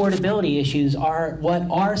these affordability issues are what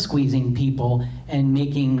are squeezing people and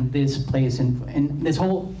making this place and this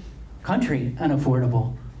whole country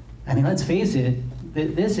unaffordable. I mean, let's face it,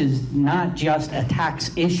 this is not just a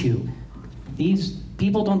tax issue. These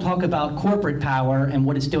people don't talk about corporate power and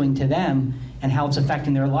what it's doing to them and how it's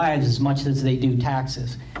affecting their lives as much as they do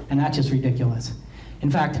taxes. And that's just ridiculous. In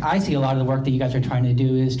fact, I see a lot of the work that you guys are trying to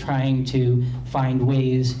do is trying to find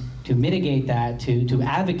ways to mitigate that, to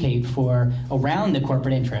advocate for around the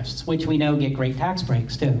corporate interests, which we know get great tax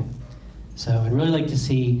breaks too. So I'd really like to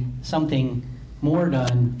see something more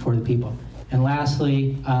done for the people. And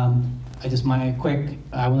lastly, I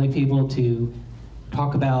would like people to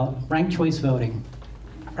talk about ranked choice voting.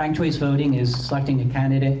 Ranked choice voting is selecting a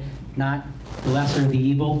candidate, not the lesser of the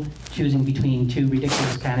evil, choosing between two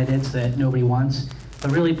ridiculous candidates that nobody wants,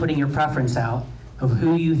 but really putting your preference out of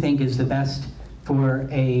who you think is the best for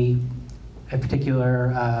a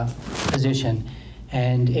particular position.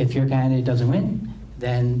 And if your candidate doesn't win,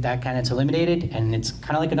 then that candidate's eliminated, and it's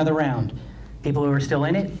kind of like another round. People who are still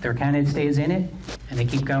in it, their candidate stays in it, and they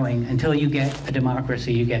keep going until you get a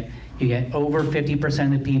democracy. You get over 50%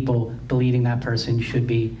 of the people believing that person should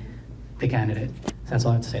be the candidate. So that's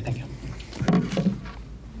all I have to say. Thank you.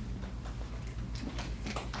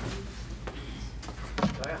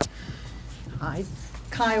 Hi.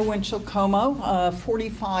 Kaya Winchell-Como, a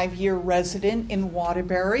 45-year resident in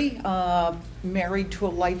Waterbury, married to a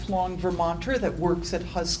lifelong Vermonter that works at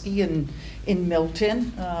Husky in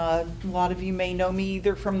Milton. A lot of you may know me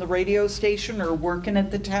either from the radio station or working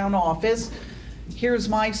at the town office. Here's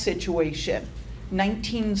my situation.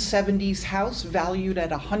 1970s house valued at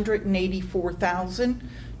 $184,000.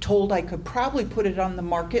 Told I could probably put it on the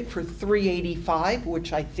market for $385,000,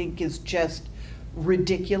 which I think is just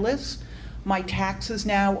ridiculous. My taxes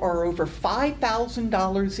now are over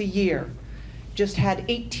 $5,000 a year. Just had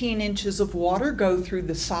 18 inches of water go through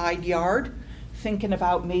the side yard. Thinking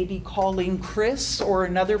about maybe calling Chris or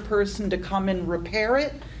another person to come and repair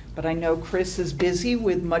it, but I know Chris is busy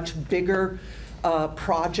with much bigger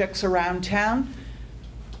projects around town.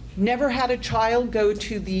 Never had a child go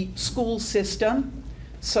to the school system,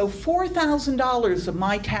 so $4,000 of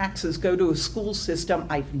my taxes go to a school system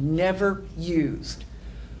I've never used.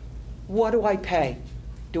 What do I pay?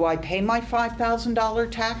 Do I pay my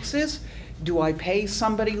 $5,000 taxes? Do I pay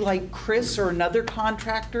somebody like Chris or another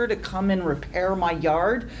contractor to come and repair my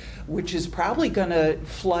yard, which is probably going to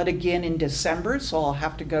flood again in December, so I'll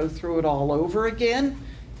have to go through it all over again,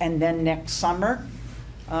 and then next summer?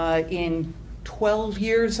 In 12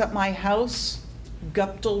 years at my house,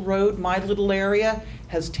 Guptill Road, my little area,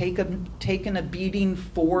 has taken a beating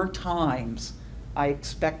 4 times. I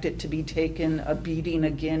expect it to be taking a beating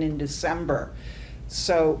again in December.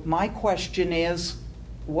 So my question is,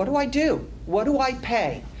 what do I do? What do I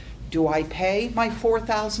pay? Do I pay my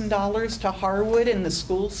 $4,000 to Harwood in the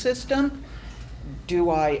school system?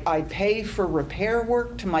 Do I pay for repair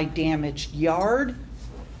work to my damaged yard?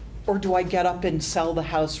 Or do I get up and sell the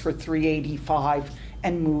house for $385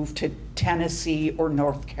 and move to Tennessee or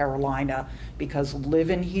North Carolina? Because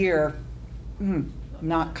living here,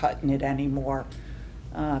 not cutting it anymore.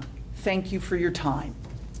 Thank you for your time.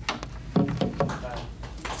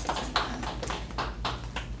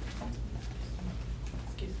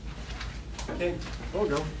 Okay, we'll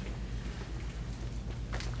go.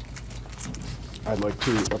 I'd like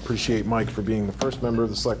to appreciate Mike for being the first member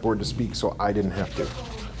of the select board to speak, so I didn't have to.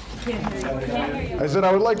 I said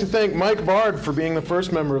I would like to thank Mike Bard for being the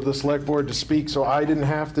first member of the select board to speak, so I didn't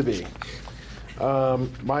have to be.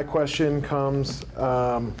 My question comes,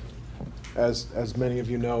 as many of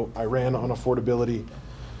you know, I ran on affordability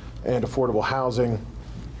and affordable housing,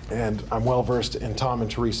 and I'm well versed in Tom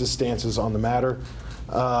and Teresa's stances on the matter.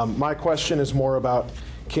 My question is more about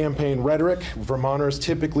campaign rhetoric. Vermonters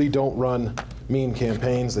typically don't run mean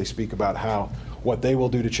campaigns. They speak about what they will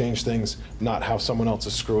do to change things, not how someone else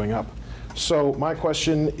is screwing up. So my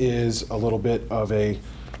question is a little bit of a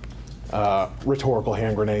rhetorical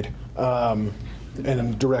hand grenade,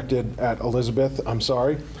 and directed at Elizabeth. I'm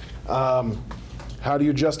sorry. How do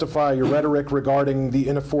you justify your rhetoric regarding the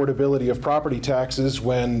inaffordability of property taxes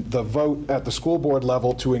when the vote at the school board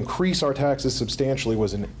level to increase our taxes substantially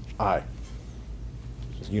was an aye?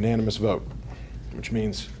 It was a unanimous vote, which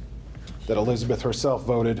means that Elizabeth herself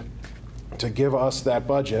voted to give us that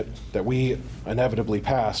budget that we inevitably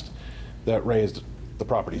passed that raised the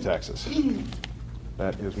property taxes.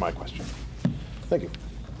 That is my question. Thank you.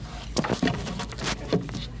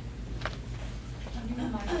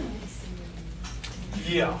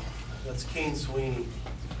 Yeah, that's Kane Sweeney.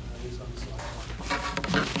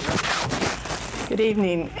 Good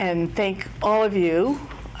evening, and thank all of you,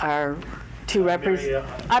 our two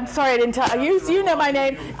representatives. I'm sorry I didn't tell you. You know my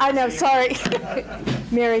name. I know. Sorry,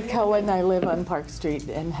 Mary Cohen. I live on Park Street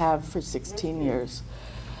and have for 16 years.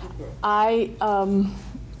 I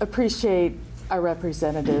appreciate our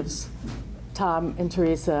representatives, Tom and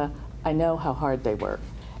Teresa. I know how hard they work,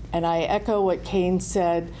 and I echo what Kane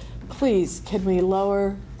said. Please, can we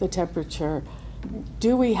lower the temperature?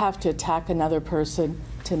 Do we have to attack another person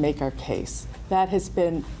to make our case? That has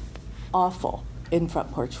been awful in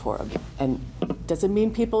Front Porch Forum. And doesn't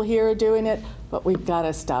mean people here are doing it, but we've got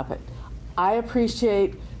to stop it. I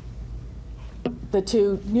appreciate the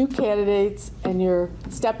 2 new candidates and you're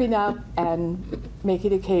stepping up and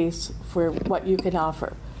making a case for what you can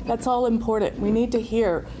offer. That's all important. We need to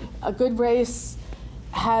hear a good race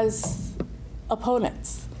has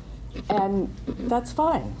opponents. And that's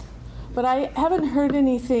fine. But I haven't heard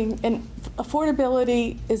anything, and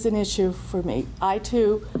affordability is an issue for me. I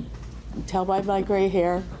too, tell by my gray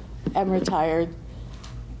hair, am retired.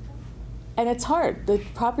 And it's hard. The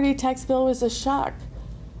property tax bill was a shock.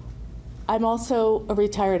 I'm also a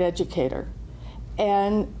retired educator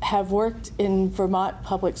and have worked in Vermont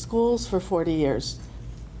public schools for 40 years.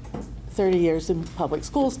 30 years in public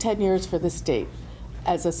schools, 10 years for the state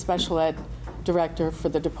as a special ed director for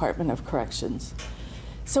the Department of Corrections.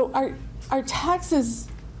 So our taxes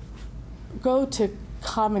go to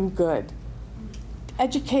common good.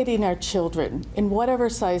 Educating our children in whatever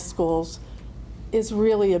size schools is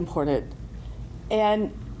really important.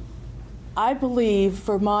 And I believe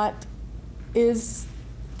Vermont is,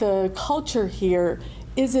 the culture here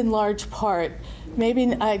is in large part,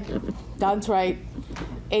 maybe Don's right,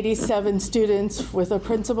 87 students with a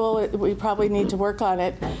principal, we probably need to work on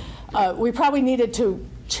it. We probably needed to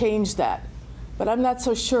change that, but I'm not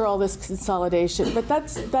so sure all this consolidation, but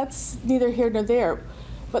that's neither here nor there.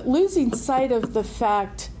 But losing sight of the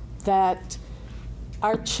fact that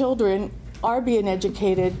our children are being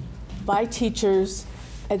educated by teachers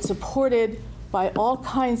and supported by all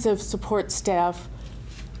kinds of support staff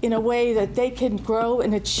in a way that they can grow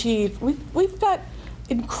and achieve. We've got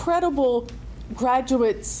incredible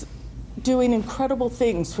graduates doing incredible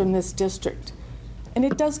things from this district. And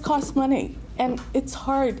it does cost money, and it's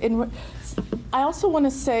hard. And I also want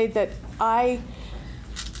to say that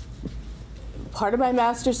part of my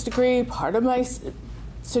master's degree, part of my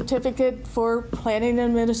certificate for planning and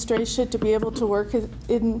administration to be able to work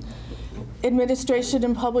in administration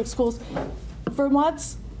in public schools.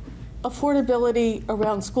 Vermont's affordability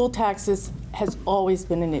around school taxes has always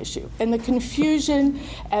been an issue. And the confusion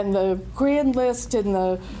and the grand list and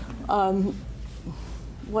the,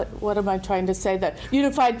 what am I trying to say, the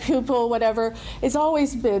unified pupil, whatever, it's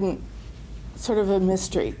always been sort of a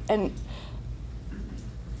mystery. And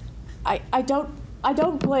I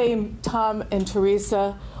don't blame Tom and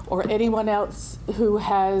Teresa or anyone else who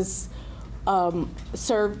has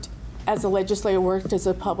served as a legislator, worked as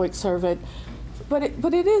a public servant, but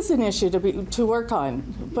it is an issue to work on.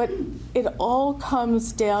 But it all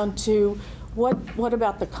comes down to what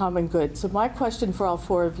about the common good? So my question for all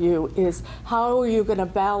four of you is, how are you going to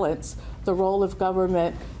balance the role of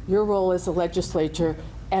government, your role as a legislature,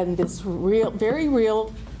 and this very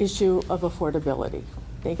real issue of affordability?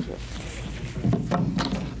 Thank you.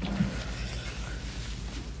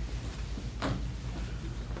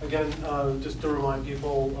 Again, just to remind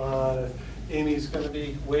people, Amy's going to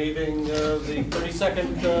be waving the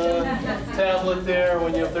 30-second tablet there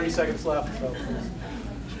when you have 30 seconds left. So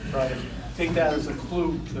try to take that as a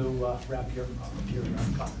clue to wrap your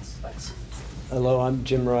comments. Thanks. Hello, I'm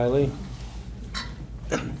Jim Riley.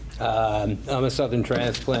 I'm a Southern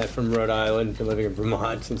transplant from Rhode Island. Been living in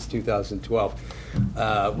Vermont since 2012.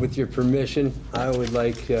 With your permission, I would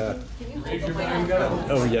like. Oh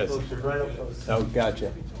yes. Oh,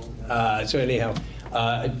 gotcha. So anyhow,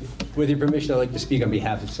 with your permission, I'd like to speak on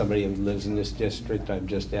behalf of somebody who lives in this district. I'm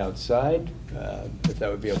just outside, if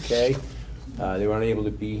that would be okay. They were unable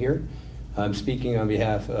to be here. I'm speaking on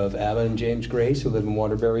behalf of Alan and James Grace, who live in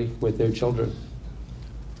Waterbury with their children.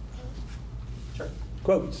 Sure.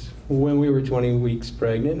 Quotes. When we were 20 weeks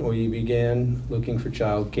pregnant, we began looking for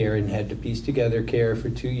child care and had to piece together care for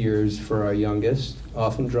 2 years for our youngest,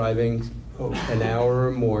 often driving an hour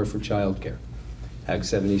or more for child care. Act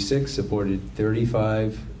 76 supported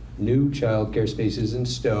 35 new child care spaces in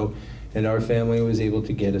Stowe, and our family was able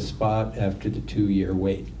to get a spot after the 2-year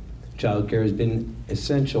wait. Child care has been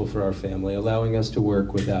essential for our family, allowing us to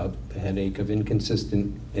work without the headache of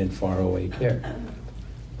inconsistent and faraway care.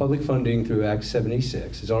 Public funding through Act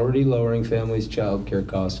 76 is already lowering families' child care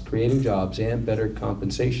costs, creating jobs and better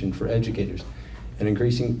compensation for educators, and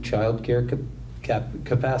increasing child care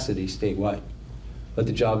capacity statewide. But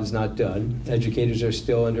the job is not done. Educators are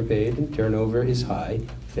still underpaid and turnover is high.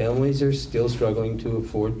 Families are still struggling to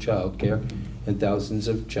afford child care, and thousands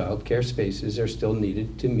of child care spaces are still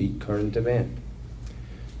needed to meet current demand.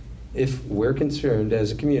 If we're concerned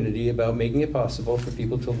as a community about making it possible for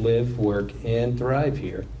people to live, work, and thrive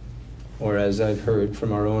here, or as I've heard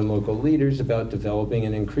from our own local leaders about developing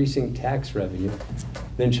and increasing tax revenue,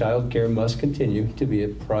 then child care must continue to be a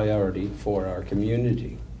priority for our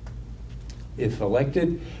community. If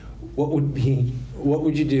elected, what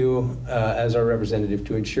would you do as our representative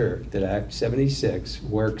to ensure that Act 76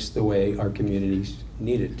 works the way our communities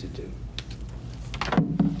need it to do?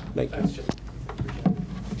 Thank you.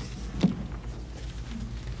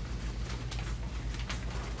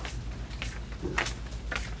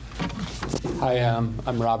 Hi,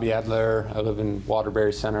 I'm Robbie Adler. I live in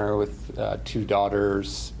Waterbury Center with 2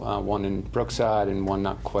 daughters, one in Brookside and one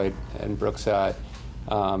not quite in Brookside.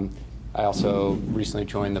 I also recently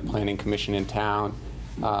joined the Planning Commission in town.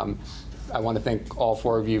 I want to thank all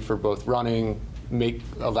 4 of you for both running,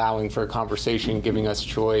 allowing for a conversation, giving us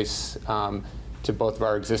choice. To both of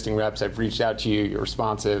our existing reps, I've reached out to you, you're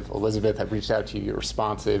responsive. Elizabeth, I've reached out to you, you're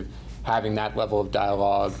responsive. Having that level of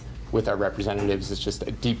dialogue with our representatives is just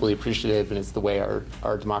deeply appreciative, and it's the way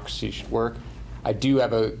our democracy should work. I do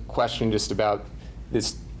have a question just about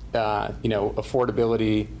this,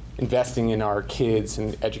 affordability, investing in our kids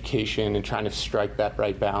and education and trying to strike that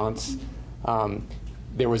right balance.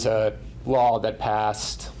 There was a law that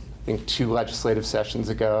passed, I think 2 legislative sessions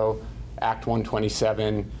ago, Act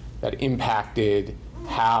 127, that impacted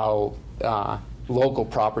how local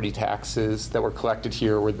property taxes that were collected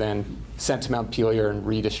here were then sent to Montpelier and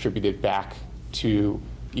redistributed back to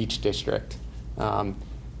each district.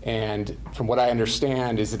 And from what I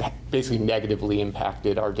understand is it basically negatively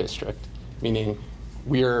impacted our district, meaning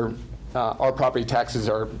our property taxes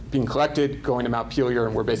are being collected, going to Montpelier,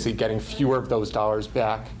 and we're basically getting fewer of those dollars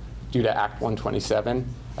back due to Act 127.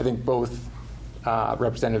 I think both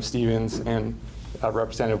Representative Stevens and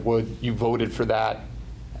Representative Wood, you voted for that.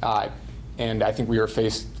 And I think we were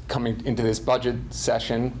faced coming into this budget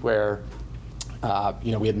session where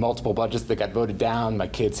we had multiple budgets that got voted down. My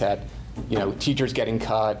kids had teachers getting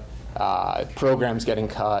cut, programs getting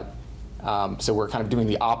cut. So we're kind of doing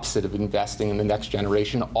the opposite of investing in the next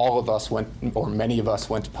generation. All of us went, or many of us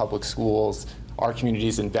went to public schools. Our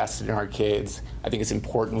communities invested in our kids. I think it's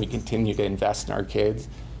important we continue to invest in our kids.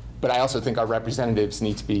 But I also think our representatives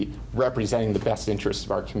need to be representing the best interests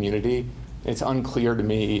of our community. It's unclear to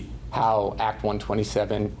me how Act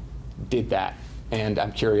 127 did that. And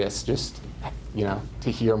I'm curious just,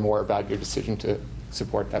 to hear more about your decision to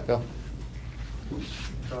support that bill.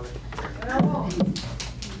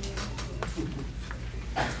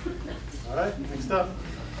 All right, next up.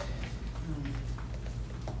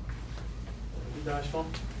 Dashful.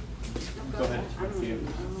 Go ahead.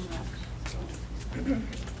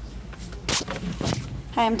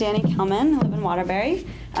 Hi, I'm Danny Kelman. I live in Waterbury.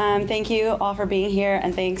 Thank you all for being here,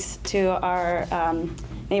 and thanks to our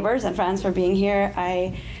neighbors and friends for being here.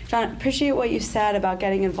 John, appreciate what you said about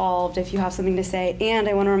getting involved if you have something to say, and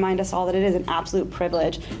I want to remind us all that it is an absolute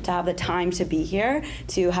privilege to have the time to be here,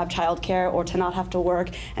 to have childcare, or to not have to work.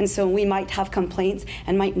 And so we might have complaints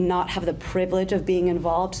and might not have the privilege of being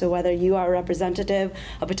involved. So whether you are a representative,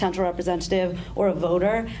 a potential representative, or a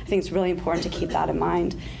voter, I think it's really important to keep that in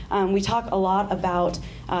mind. We talk a lot about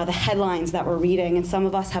the headlines that we're reading, and some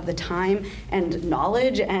of us have the time and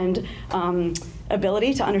knowledge and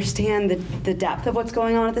ability to understand the depth of what's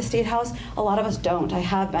going on at the State House. A lot of us don't. I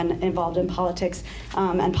have been involved in politics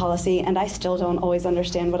and policy, and I still don't always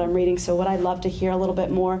understand what I'm reading. So what I'd love to hear a little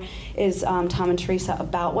bit more is Tom and Teresa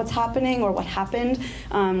about what's happening or what happened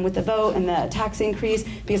with the vote and the tax increase,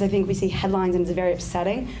 because I think we see headlines and it's very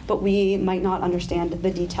upsetting, but we might not understand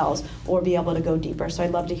the details or be able to go deeper. So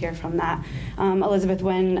I'd love to hear from that. Elizabeth,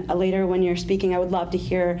 later when you're speaking, I would love to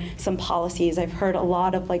hear some policies. I've heard a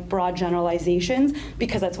lot of broad generalizations,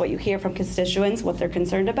 because that's what you hear from constituents, what they're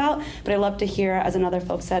concerned about. But I'd love to hear, as another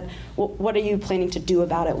folks said, what are you planning to do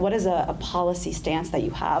about it? What is a policy stance that you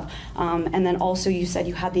have? And then also you said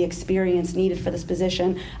you had the experience needed for this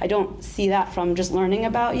position. I don't see that from just learning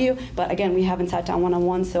about you, but again, we haven't sat down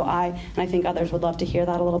one-on-one, so I think others would love to hear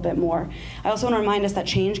that a little bit more. I also want to remind us that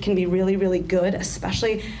change can be really, really good,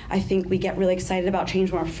 especially I think we get really excited about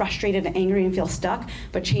change when we're frustrated and angry and feel stuck,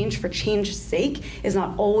 but change for change's sake is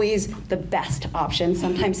not always the best option.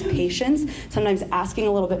 Sometimes patience, sometimes asking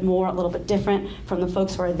a little bit more, a little bit different from the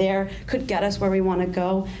folks who are there could get us where we want to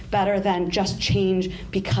go better than just change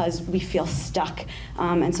because we feel stuck.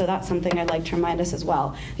 And so that's something I'd like to remind us as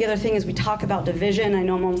well. The other thing is we talk about division. I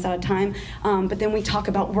know I'm almost out of time, but then we talk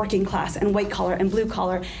about working class and white collar and blue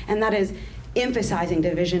collar, and that is emphasizing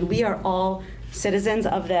division. We are all citizens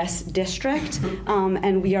of this district,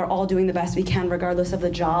 and we are all doing the best we can regardless of the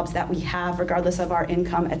jobs that we have, regardless of our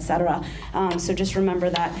income, et cetera. So just remember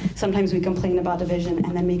that sometimes we complain about division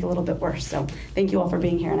and then make it a little bit worse. So thank you all for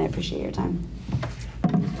being here, and I appreciate your time.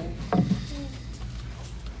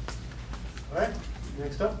 All right,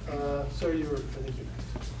 next up, sir, I think you're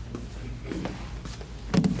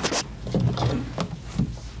next.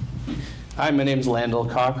 Hi, my name is Landell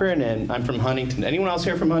Cochran, and I'm from Huntington. Anyone else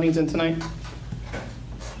here from Huntington tonight?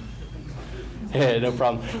 Yeah, no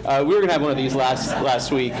problem. We were going to have one of these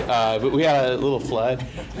last week, but we had a little flood,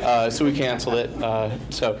 so we canceled it.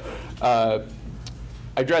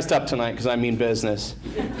 I dressed up tonight because I mean business.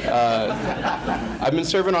 I've been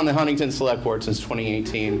serving on the Huntington Select Board since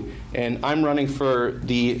 2018, and I'm running for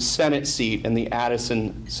the Senate seat in the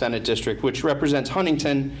Addison Senate District, which represents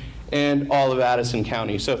Huntington and all of Addison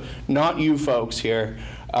County. So not you folks here,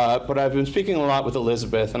 but I've been speaking a lot with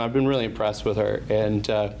Elizabeth, and I've been really impressed with her. And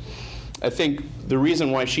I think the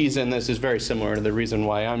reason why she's in this is very similar to the reason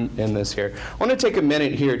why I'm in this here. I want to take a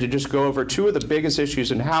minute here to just go over two of the biggest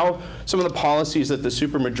issues and how some of the policies that the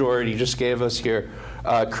supermajority just gave us here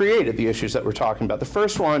created the issues that we're talking about. The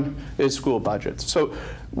first one is school budgets. So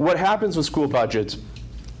what happens with school budgets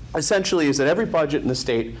essentially is that every budget in the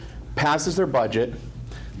state passes their budget,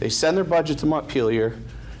 they send their budget to Montpelier,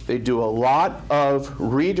 they do a lot of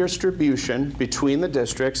redistribution between the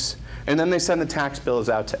districts, and then they send the tax bills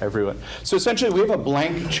out to everyone. So essentially we have a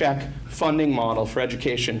blank check funding model for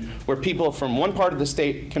education where people from one part of the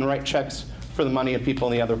state can write checks for the money of people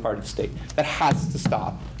in the other part of the state. That has to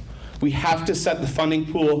stop. We have to set the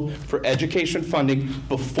funding pool for education funding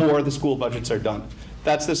before the school budgets are done.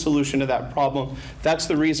 That's the solution to that problem. That's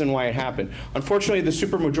the reason why it happened. Unfortunately, the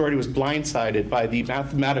supermajority was blindsided by the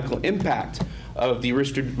mathematical impact of the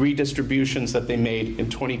redistributions that they made in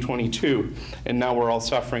 2022, and now we're all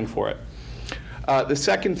suffering for it. The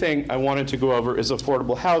second thing I wanted to go over is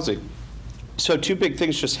affordable housing. So two big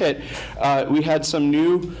things just hit. We had some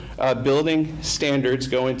new building standards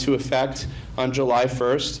go into effect on July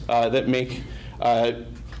 1st that make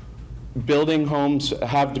building homes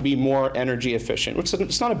have to be more energy efficient, which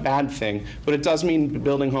it's not a bad thing, but it does mean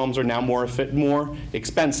building homes are now more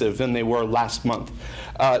expensive than they were last month.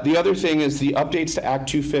 The other thing is the updates to Act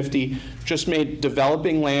 250 just made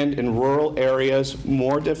developing land in rural areas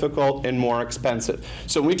more difficult and more expensive.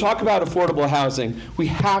 So when we talk about affordable housing, we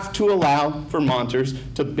have to allow Vermonters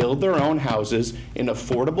to build their own houses in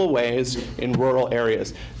affordable ways in rural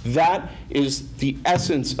areas. That is the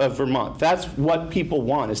essence of Vermont. That's what people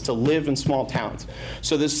want, is to live in small towns.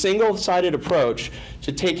 So this single-sided approach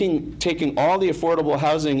to taking all the affordable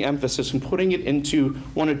housing emphasis and putting it into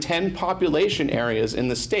one of 10 population areas in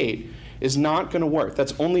the state is not going to work.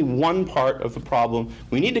 That's only one part of the problem.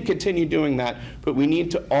 We need to continue doing that, but we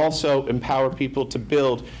need to also empower people to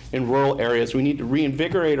build in rural areas. We need to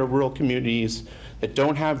reinvigorate our rural communities that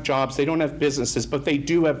don't have jobs, they don't have businesses, but they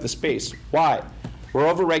do have the space. Why? We're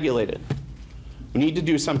overregulated. We need to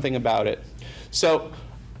do something about it. So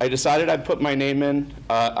I decided I'd put my name in.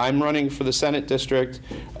 I'm running for the Senate district,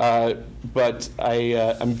 but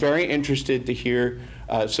I'm very interested to hear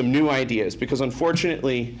some new ideas, because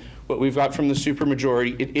unfortunately, what we've got from the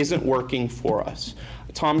supermajority, it isn't working for us.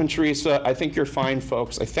 Tom and Teresa, I think you're fine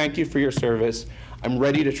folks. I thank you for your service. I'm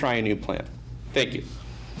ready to try a new plan. Thank you.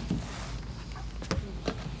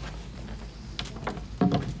 All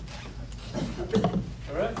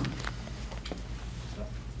right.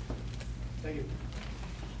 Thank you.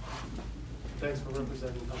 Thanks for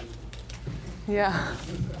representing Tom. Yeah.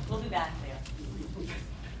 We'll be back there.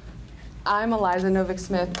 I'm Eliza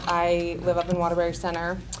Novick-Smith. I live up in Waterbury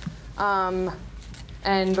Center.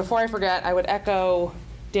 And before I forget, I would echo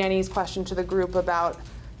Danny's question to the group about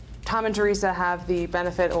Tom and Teresa have the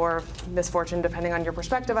benefit or misfortune, depending on your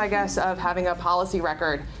perspective, I guess, of having a policy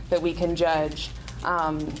record that we can judge.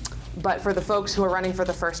 But for the folks who are running for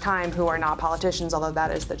the first time, who are not politicians, although that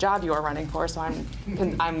is the job you are running for, so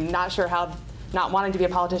I'm not sure how not wanting to be a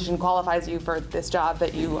politician qualifies you for this job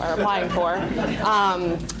that you are applying for.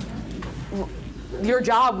 Your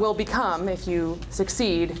job will become, if you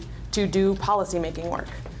succeed, to do policymaking work,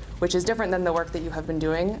 which is different than the work that you have been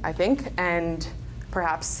doing, I think, and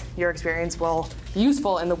perhaps your experience will be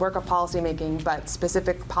useful in the work of policymaking, but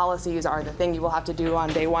specific policies are the thing you will have to do on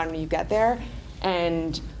day one when you get there.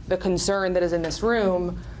 And the concern that is in this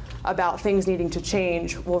room about things needing to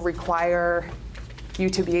change will require you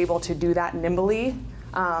to be able to do that nimbly.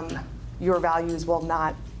 Your values will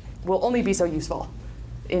only be so useful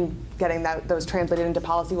in getting those translated into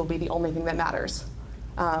policy. Will be the only thing that matters.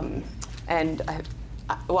 And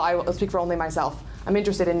I will speak for only myself. I'm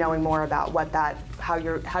interested in knowing more about how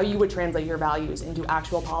you would translate your values into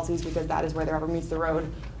actual policies, because that is where the rubber meets the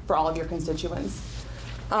road for all of your constituents.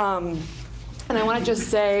 And I want to just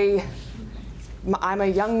say, I'm a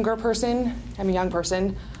young person,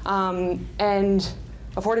 and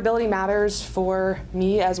affordability matters for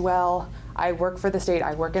me as well. I work for the state,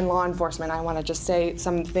 I work in law enforcement. I want to just say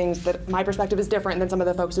some things that my perspective is different than some of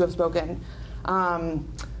the folks who have spoken.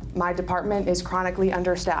 My department is chronically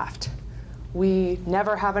understaffed. We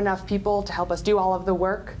never have enough people to help us do all of the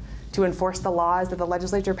work to enforce the laws that the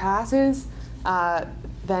legislature passes.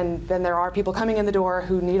 Then there are people coming in the door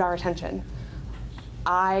who need our attention.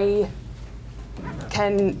 Most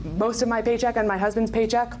of my paycheck and my husband's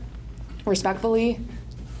paycheck, respectfully,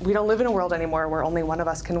 we don't live in a world anymore where only one of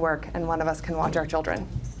us can work and one of us can watch our children.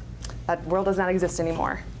 That world does not exist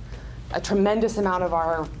anymore. A tremendous amount of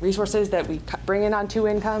our resources that we bring in on 2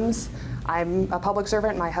 incomes, I'm a public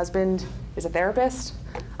servant, my husband is a therapist,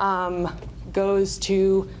 goes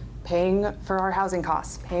to paying for our housing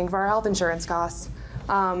costs, paying for our health insurance costs.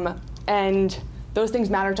 And those things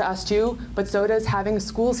matter to us too, but so does having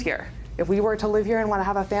schools here. If we were to live here and want to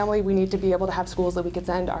have a family, we need to be able to have schools that we could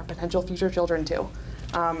send our potential future children to,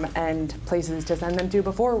 and places to send them to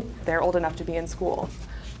before they're old enough to be in school.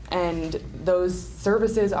 And those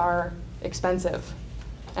services are expensive.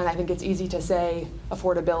 And I think it's easy to say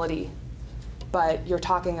affordability, but you're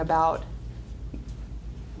talking about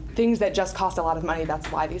things that just cost a lot of money.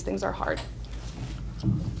 That's why these things are hard.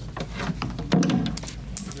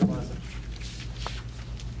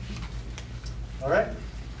 All right,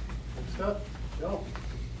 next up, Joe.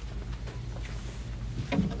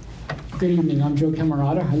 Good evening, I'm Joe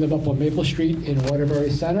Camerata. I live up on Maple Street in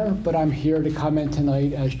Waterbury Center, but I'm here to comment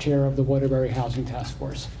tonight as chair of the Waterbury Housing Task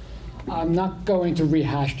Force. I'm not going to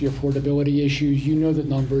rehash the affordability issues. You know the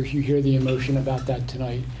numbers, you hear the emotion about that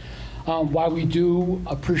tonight. While we do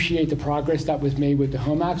appreciate the progress that was made with the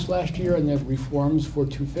Home Acts last year and the reforms for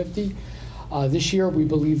 250, this year we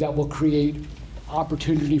believe that will create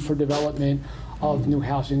opportunity for development of new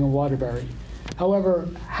housing in Waterbury. However,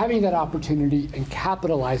 having that opportunity and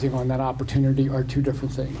capitalizing on that opportunity are 2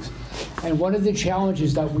 different things. And one of the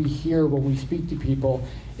challenges that we hear when we speak to people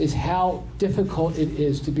is how difficult it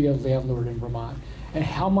is to be a landlord in Vermont and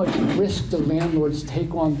how much risk the landlords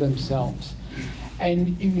take on themselves.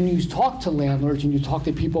 And when you talk to landlords and you talk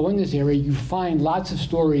to people in this area, you find lots of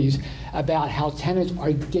stories about how tenants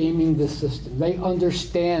are gaming the system. They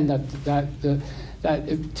understand that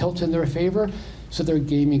it tilts in their favor, so they're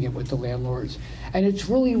gaming it with the landlords. And it's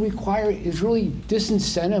really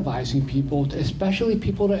disincentivizing people, especially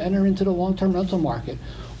people to enter into the long-term rental market,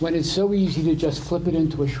 when it's so easy to just flip it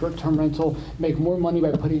into a short-term rental, make more money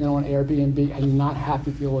by putting it on Airbnb, and not have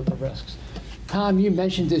to deal with the risks. Tom, you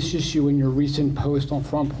mentioned this issue in your recent post on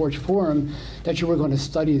Front Porch Forum, that you were going to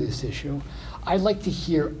study this issue. I'd like to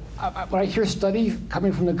hear, when I hear study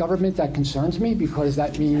coming from the government, that concerns me, because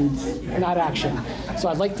that means not action. So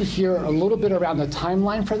I'd like to hear a little bit around the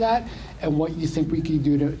timeline for that and what you think we can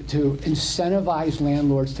do to incentivize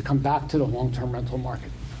landlords to come back to the long-term rental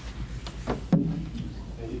market.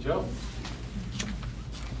 Thank you, Joe.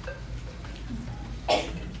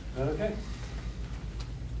 Okay.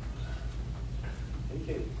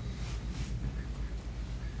 Katie.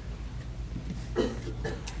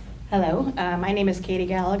 Hello, my name is Katie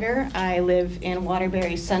Gallagher. I live in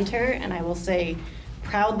Waterbury Center, and I will say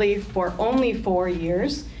proudly for only 4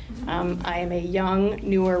 years. I am a young,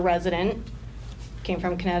 newer resident. Came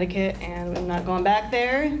from Connecticut, and I'm not going back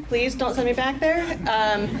there. Please don't send me back there.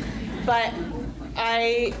 But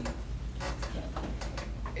I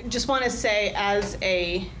just want to say, as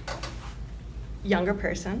a younger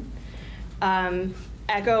person,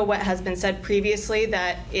 echo what has been said previously,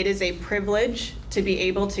 that it is a privilege to be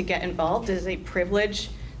able to get involved. It is a privilege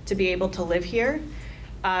to be able to live here.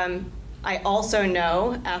 I also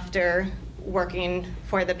know, after working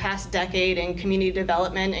for the past decade in community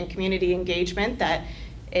development and community engagement, that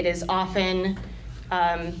it is often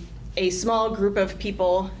a small group of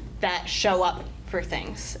people that show up for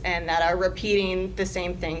things and that are repeating the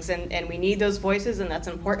same things, and we need those voices, and that's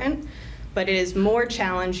important. But it is more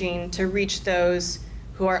challenging to reach those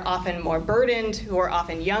who are often more burdened, who are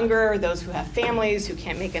often younger, those who have families, who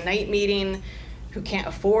can't make a night meeting, who can't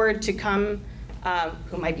afford to come,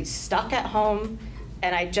 who might be stuck at home.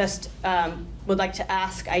 And I just would like to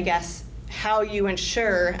ask, I guess, how you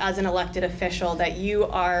ensure as an elected official that you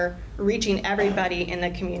are reaching everybody in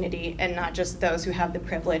the community and not just those who have the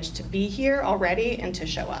privilege to be here already and to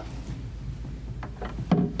show up.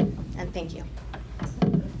 And thank you.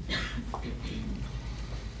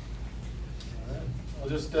 I'll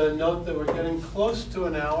just note that we're getting close to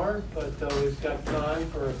an hour, but we've got time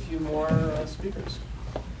for a few more speakers.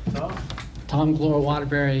 Tom? Tom Glore,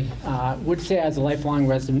 Waterbury. Would say as a lifelong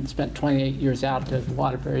resident, spent 28 years out of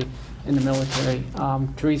Waterbury in the military.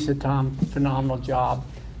 Teresa, Tom, phenomenal job.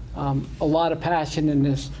 A lot of passion in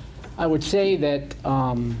this. I would say that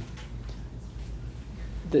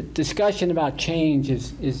the discussion about change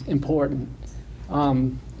is important.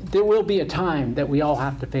 There will be a time that we all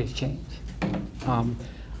have to face change.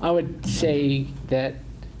 I would say that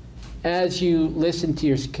as you listen to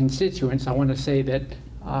your constituents, I want to say that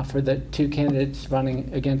for the two candidates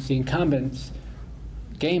running against the incumbents,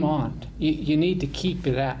 game on. You need to keep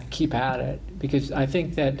at it, because I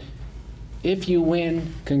think that if you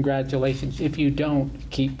win, congratulations. If you don't,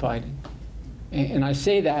 keep fighting. And I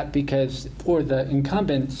say that because for the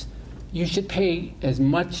incumbents, you should pay as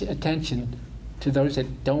much attention to those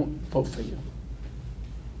that don't vote for you.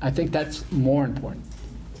 I think that's more important,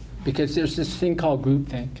 because there's this thing called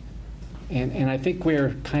groupthink, and I think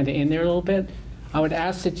we're kind of in there a little bit. I would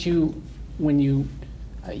ask that you, when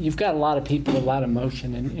you've got a lot of people, a lot of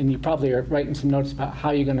motion, and you probably are writing some notes about how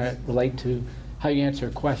you're going to relate to how you answer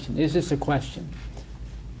a question. Is this a question?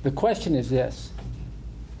 The question is this.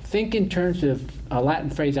 Think in terms of a Latin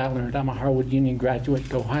phrase I learned. I'm a Harvard Union graduate.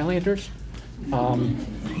 Go Highlanders.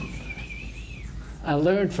 I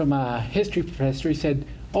learned from a history professor. He said,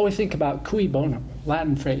 always think about cui bono,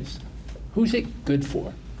 Latin phrase. Who's it good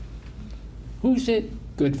for? Who's it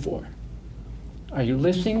good for? Are you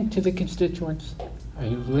listening to the constituents? Are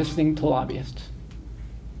you listening to lobbyists?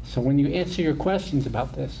 So when you answer your questions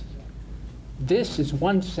about this is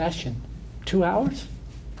one session. 2 hours?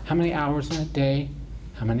 How many hours in a day?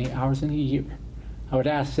 How many hours in a year? I would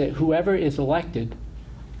ask that whoever is elected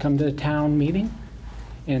come to the town meeting.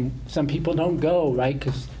 And some people don't go, right?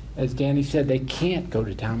 Because as Danny said, they can't go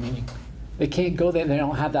to town meeting. They can't go there, they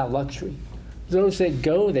don't have that luxury. Those that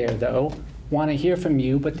go there, though, want to hear from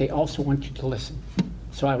you, but they also want you to listen.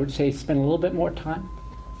 So I would say spend a little bit more time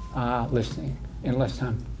listening and less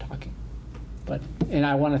time talking. And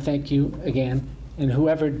I want to thank you again. And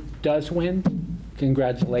whoever does win,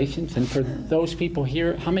 congratulations. And for those people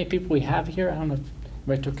here, how many people we have here? I don't know if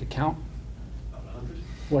I took a count.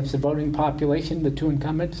 What's the voting population, the two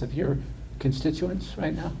incumbents of your constituents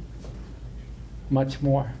right now? Much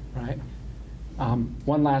more, right?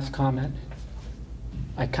 One last comment.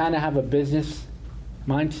 I kind of have a business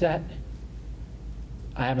mindset.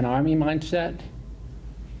 I have an Army mindset.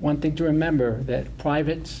 One thing to remember, that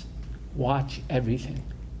privates watch everything.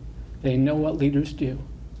 They know what leaders do.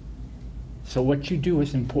 So what you do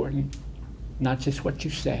is important, not just what you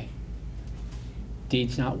say.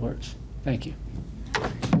 Deeds, not words. Thank you.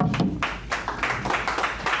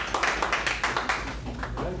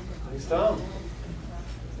 Thanks, Tom.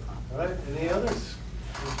 All right, any others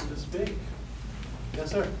wishing to speak?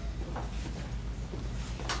 Yes, sir.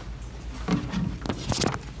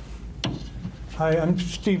 Hi, I'm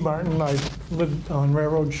Steve Martin. I've lived on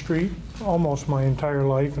Railroad Street almost my entire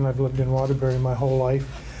life, and I've lived in Waterbury my whole life.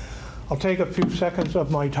 I'll take a few seconds of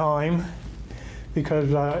my time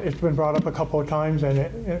because it's been brought up a couple of times, and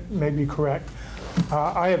it may be correct.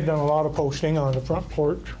 I have done a lot of posting on the Front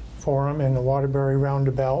Porch Forum and the Waterbury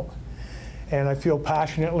Roundabout, and I feel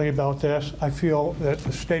passionately about this. I feel that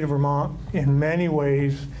the state of Vermont, in many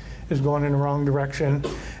ways, is going in the wrong direction,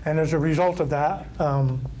 and as a result of that,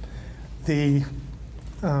 the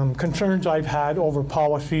concerns I've had over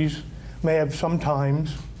policies may have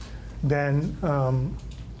sometimes been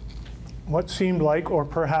what seemed like, or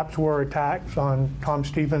perhaps were, attacks on Tom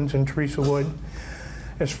Stevens and Teresa Wood.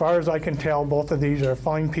 As far as I can tell, both of these are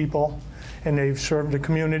fine people, and they've served the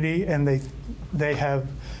community, and they have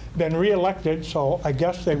been reelected, so I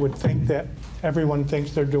guess they would think that everyone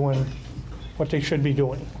thinks they're doing what they should be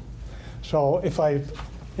doing. So if I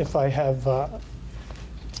have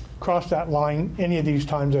crossed that line any of these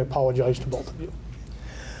times, I apologize to both of you.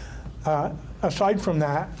 Aside from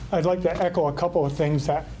that, I'd like to echo a couple of things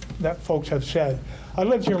that folks have said. I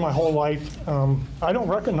lived here my whole life. I don't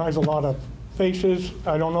recognize a lot of faces.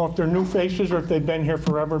 I don't know if they're new faces or if they've been here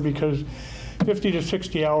forever, because 50 to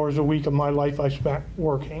 60 hours a week of my life I spent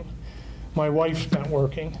working. My wife spent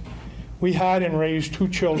working. We had and raised 2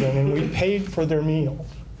 children, and we paid for their meals,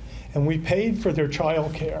 and we paid for their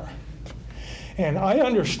child care. And I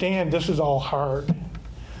understand this is all hard,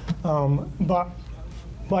 but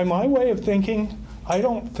by my way of thinking, I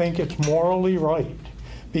don't think it's morally right,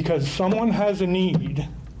 because someone has a need,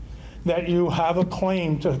 that you have a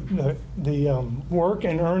claim to the work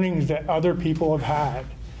and earnings that other people have had.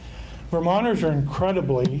 Vermonters are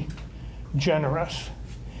incredibly generous,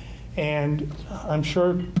 and I'm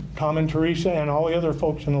sure Tom and Teresa and all the other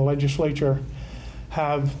folks in the legislature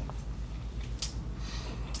have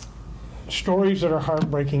stories that are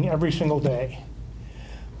heartbreaking every single day.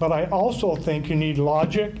 But I also think you need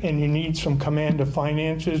logic, and you need some command of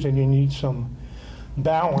finances, and you need some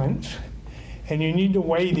balance, and you need to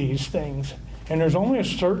weigh these things. And there's only a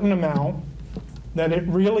certain amount that it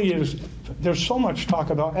really is. There's so much talk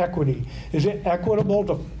about equity. Is it equitable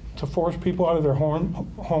to force people out of their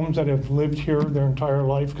homes that have lived here their entire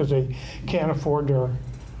life because they can't afford their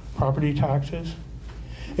property taxes?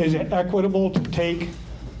 Is it equitable to take,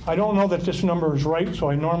 I don't know that this number is right, so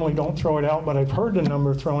I normally don't throw it out, but I've heard the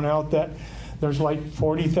number thrown out that there's like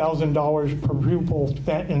 $40,000 per pupil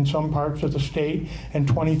spent in some parts of the state and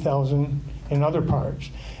 $20,000 in other parts.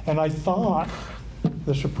 And I thought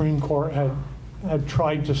the Supreme Court had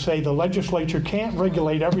tried to say the legislature can't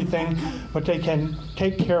regulate everything, but they can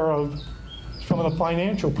take care of some of the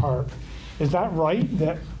financial part. Is that right,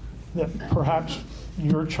 that perhaps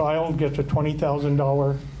your child gets a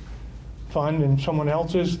 $20,000 fund and someone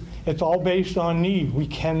else's? It's all based on need. We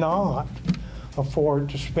cannot afford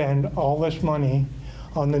to spend all this money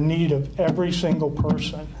on the need of every single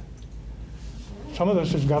person. Some of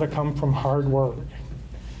this has got to come from hard work.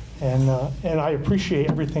 And I appreciate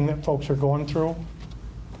everything that folks are going through.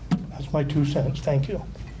 That's my 2 cents. Thank you.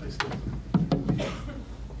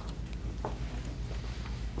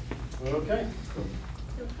 Okay.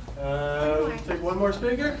 Take one more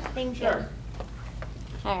speaker. Thank you. Sure.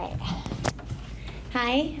 All right.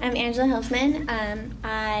 Hi, I'm Angela Hilsman.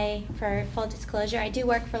 For full disclosure, I do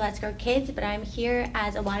work for Let's Grow Kids, but I'm here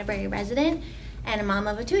as a Waterbury resident and a mom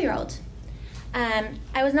of a 2-year-old.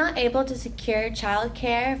 I was not able to secure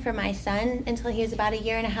childcare for my son until he was about 1.5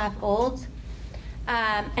 years old.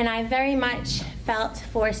 And I very much felt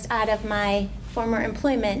forced out of my former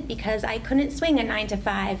employment because I couldn't swing a 9 to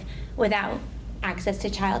 5 without access to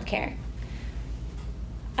childcare.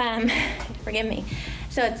 Forgive me.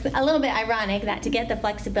 So it's a little bit ironic that to get the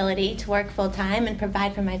flexibility to work full-time and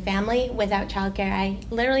provide for my family without childcare, I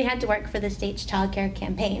literally had to work for the state's childcare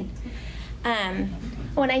campaign.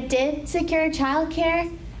 When I did secure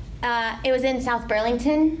childcare, it was in South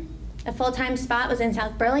Burlington. A full-time spot was in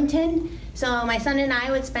South Burlington. So my son and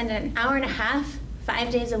I would spend 1.5 hours, 5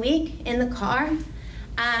 days a week in the car,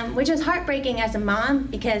 which was heartbreaking as a mom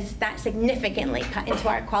because that significantly cut into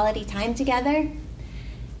our quality time together.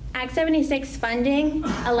 Act 76 funding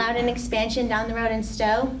allowed an expansion down the road in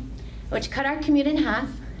Stowe, which cut our commute in half,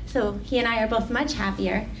 so he and I are both much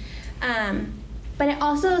happier. But it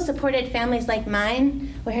also supported families like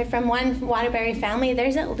mine. We heard from one Waterbury family.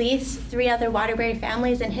 There's at least 3 other Waterbury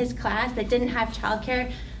families in his class that didn't have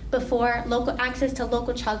childcare before, access to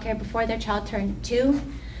local childcare before their child turned 2.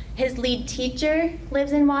 His lead teacher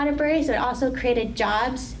lives in Waterbury, so it also created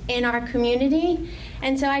jobs in our community.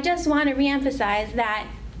 And so I just want to reemphasize that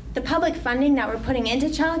the public funding that we're putting into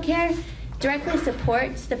childcare directly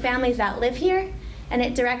supports the families that live here, and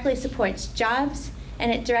it directly supports jobs,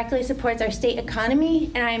 and it directly supports our state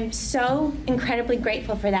economy, and I'm so incredibly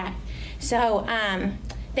grateful for that. So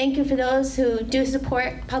thank you for those who do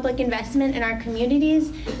support public investment in our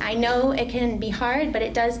communities. I know it can be hard, but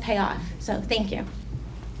it does pay off, so thank you.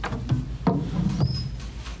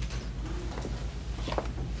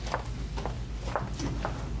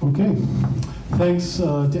 Okay. Thanks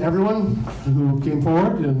to everyone who came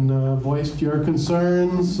forward and voiced your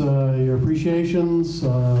concerns, your appreciations,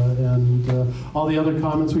 and all the other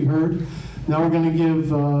comments we heard. Now we're going to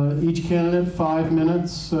give each candidate 5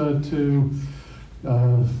 minutes to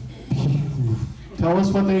tell us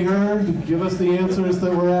what they heard, give us the answers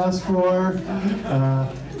that were asked for.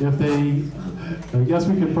 I guess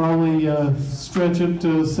we could probably stretch it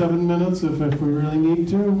to 7 minutes if we really need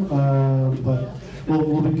to, but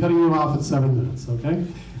we'll be cutting you off at 7 minutes, okay?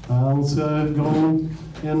 Let's go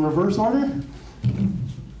in reverse order.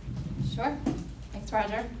 Sure. Thanks,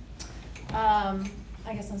 Roger.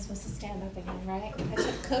 I guess I'm supposed to stand up again, right? I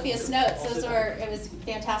took copious notes. It was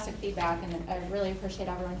fantastic feedback, and I really appreciate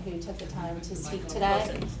everyone who took the time to speak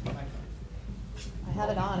today. I have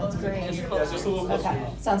it on, it's green. Okay,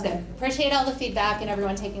 sounds good. Appreciate all the feedback and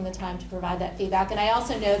everyone taking the time to provide that feedback. And I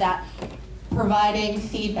also know that providing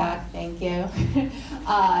feedback, thank you,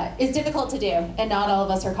 is difficult to do, and not all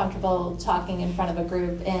of us are comfortable talking in front of a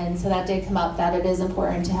group, and so that did come up, that it is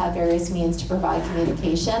important to have various means to provide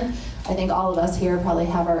communication. I think all of us here probably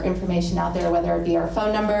have our information out there, whether it be our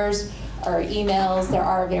phone numbers, our emails, there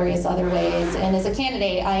are various other ways, and as a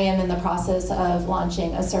candidate, I am in the process of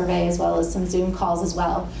launching a survey as well as some Zoom calls as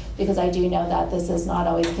well, because I do know that this is not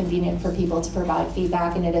always convenient for people to provide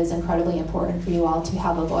feedback, and it is incredibly important for you all to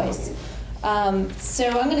have a voice. So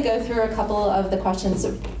I'm going to go through a couple of the questions.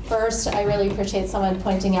 First, I really appreciate someone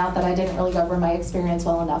pointing out that I didn't really go over my experience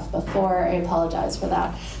well enough before. I apologize for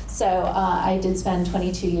that. So I did spend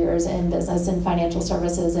 22 years in business and financial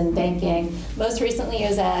services and banking. Most recently I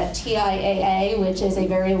was at TIAA, which is a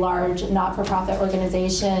very large not-for-profit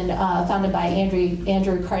organization founded by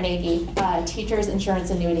Andrew Carnegie, Teachers Insurance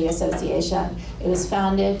Annuity Association. It was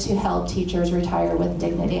founded to help teachers retire with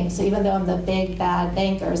dignity. So even though I'm the big bad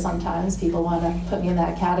banker, sometimes people want to put me in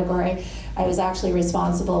that category, I was actually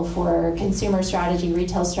responsible for consumer strategy,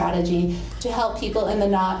 retail strategy, to help people in the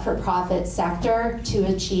not-for-profit sector to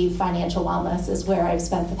achieve financial wellness is where I've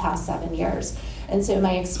spent the past 7 years. And so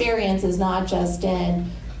my experience is not just in,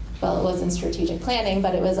 well, it was in strategic planning,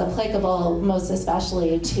 but it was applicable most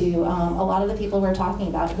especially to a lot of the people we're talking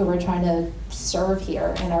about who we're trying to serve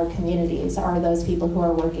here in our communities are those people who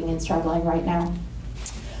are working and struggling right now.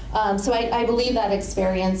 So I believe that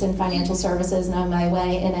experience in financial services, know my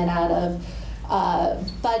way in and out of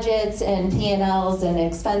budgets and P&Ls and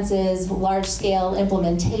expenses, large-scale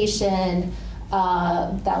implementation,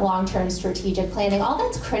 that long-term strategic planning, all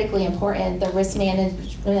that's critically important, the risk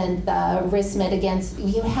management, the risk mitigants,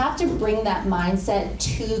 you have to bring that mindset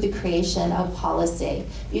to the creation of policy.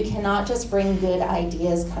 You cannot just bring good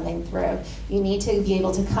ideas coming through. You need to be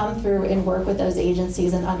able to come through and work with those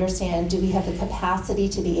agencies and understand, do we have the capacity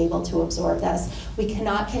to be able to absorb this? We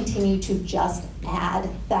cannot continue to just add.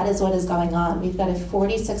 That is what is going on. We've got a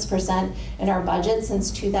 46% in our budget since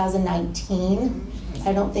 2019.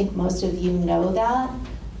 I don't think most of you know that.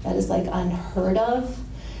 That is like unheard of.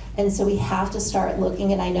 And so we have to start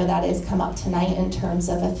looking, and I know that has come up tonight in terms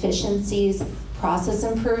of efficiencies, process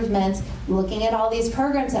improvements, looking at all these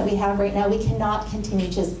programs that we have right now. We cannot continue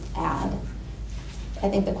to just add. I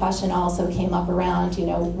think the question also came up around,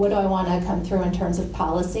 what do I want to come through in terms of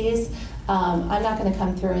policies? I'm not going to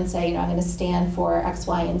come through and say, you know, I'm going to stand for X,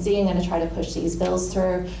 Y, and Z. I'm going to try to push these bills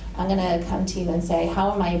through. I'm going to come to you and say,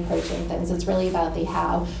 how am I approaching things? It's really about the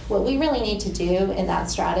how. What we really need to do, and that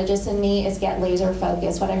strategist in me, is get laser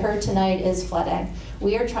focused. What I heard tonight is flooding.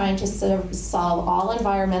 We are trying to solve all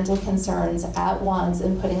environmental concerns at once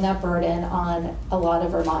and putting that burden on a lot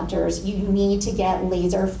of Vermonters. You need to get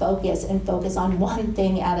laser focused and focus on one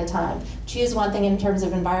thing at a time. Choose one thing in terms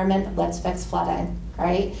of environment, let's fix flooding,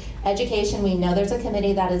 right? Education, we know there's a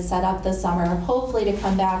committee that is set up this summer, hopefully to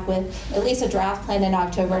come back with at least a draft plan in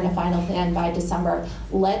October and a final plan by December.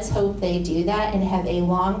 Let's hope they do that and have a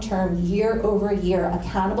long-term, year-over-year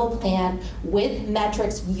accountable plan with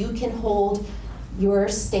metrics you can hold your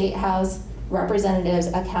state house representatives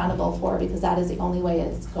accountable for, because that is the only way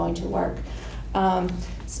it's going to work.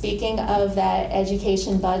 Speaking of that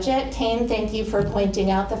education budget, Kane, thank you for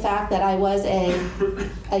pointing out the fact that I was a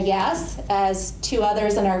yes, as two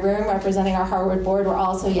others in our room representing our Harwood board were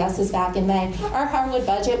also yeses back in May. Our Harwood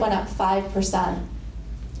budget went up 5%.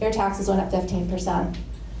 Your taxes went up 15%.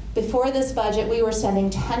 Before this budget, we were sending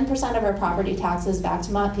 10% of our property taxes back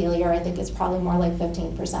to Montpelier. I think it's probably more like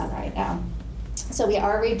 15% right now. So we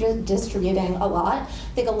are redistributing a lot.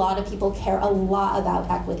 I think a lot of people care a lot about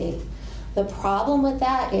equity. The problem with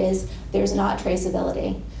that is there's not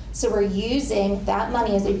traceability. So we're using that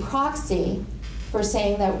money as a proxy for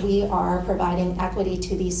saying that we are providing equity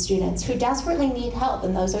to these students who desperately need help,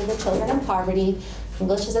 and those are the children in poverty,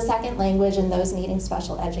 English as a second language, and those needing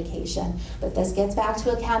special education. But this gets back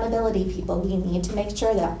to accountability, people. We need to make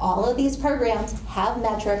sure that all of these programs have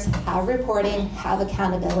metrics, have reporting, have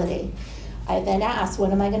accountability. I've been asked,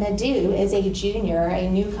 what am I going to do as a junior, a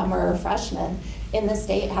newcomer, or a freshman in the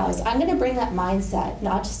State House? I'm going to bring that mindset,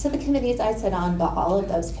 not just to the committees I sit on, but all of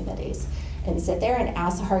those committees, and sit there and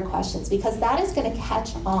ask the hard questions, because that is going to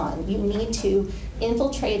catch on. You need to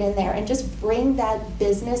infiltrate in there and just bring that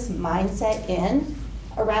business mindset in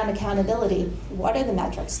around accountability. What are the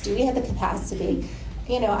metrics? Do we have the capacity?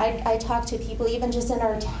 You know, I talk to people even just in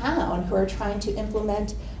our town who are trying to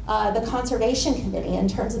implement the Conservation Committee in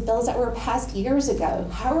terms of bills that were passed years ago.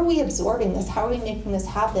 How are we absorbing this? How are we making this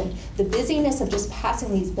happen? The busyness of just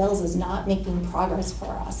passing these bills is not making progress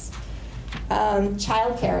for us.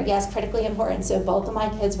 Childcare, yes, critically important. So both of my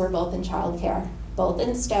kids were both in childcare, both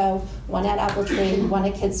in Stowe, one at Apple Tree, one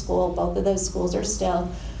at Kids School. Both of those schools are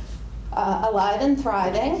still alive and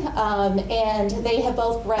thriving, and they have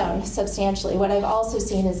both grown substantially. What I've also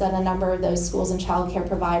seen is that a number of those schools and childcare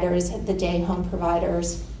providers, the day home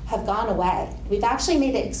providers, have gone away. We've actually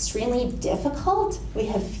made it extremely difficult. We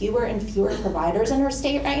have fewer and fewer providers in our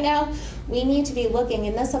state right now. We need to be looking,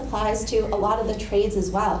 and this applies to a lot of the trades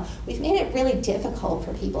as well. We've made it really difficult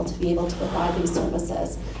for people to be able to provide these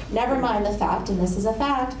services. Never mind the fact, and this is a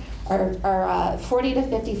fact, our 40 to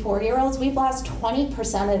 54-year-olds, we've lost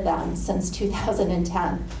 20% of them since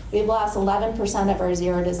 2010. We've lost 11% of our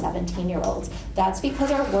 0 to 17-year-olds. That's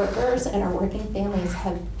because our workers and our working families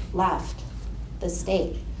have left the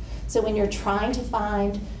state. So when you're trying to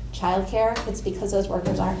find childcare, it's because those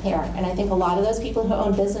workers aren't here. And I think a lot of those people who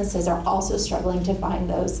own businesses are also struggling to find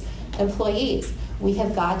those employees. We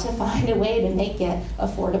have got to find a way to make it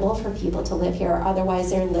affordable for people to live here.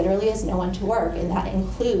 Otherwise, there literally is no one to work, and that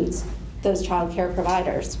includes those child care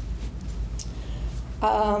providers.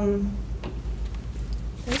 Those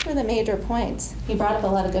were the major points. He brought up a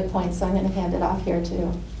lot of good points, so I'm going to hand it off here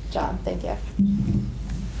to John. Thank you.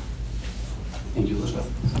 Thank you, Elizabeth.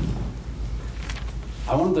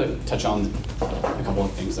 I wanted to touch on a couple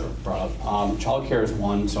of things that were brought up. Child care is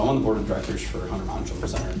one, so I'm on the board of directors for Hunter Mountain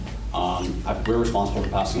Children's Center. We're responsible for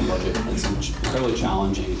passing the budget. It's incredibly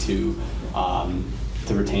challenging to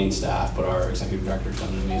retain staff, but our executive director's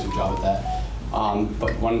done an amazing job at that.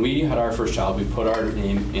 But when we had our first child, we put our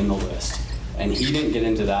name in the list. And he didn't get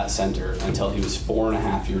into that center until he was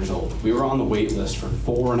 4.5 years old. We were on the wait list for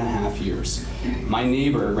 4.5 years. My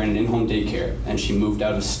neighbor ran an in-home daycare, and she moved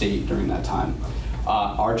out of state during that time.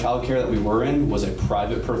 Our child care that we were in was a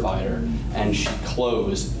private provider, and she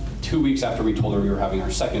closed 2 weeks after we told her we were having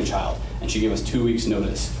our second child, and she gave us 2 weeks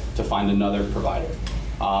notice to find another provider.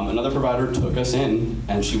 Another provider took us in,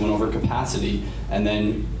 and she went over capacity, and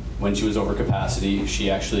then when she was over capacity,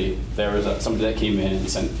 there was somebody that came in and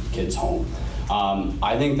sent kids home.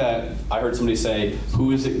 I think that I heard somebody say,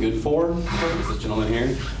 who is it good for? Is this gentleman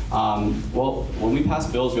here? Well, when we pass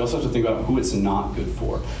bills, we also have to think about who it's not good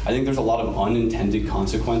for. I think there's a lot of unintended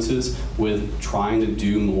consequences with trying to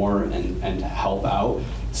do more and help out.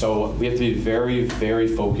 So we have to be very, very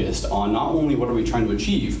focused on not only what are we trying to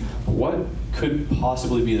achieve, but what could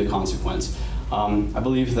possibly be the consequence. I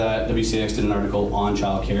believe that WCAX did an article on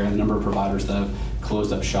childcare and the number of providers that have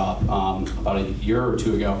closed up shop about a year or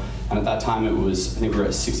two ago, and at that time it was, I think we were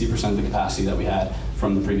at 60% of the capacity that we had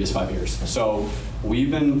from the previous 5 years. So we've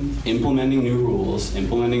been implementing new rules,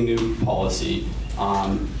 implementing new policy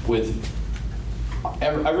with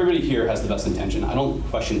everybody here has the best intention. I don't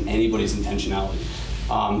question anybody's intentionality.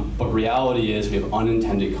 But reality is we have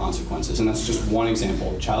unintended consequences, and that's just one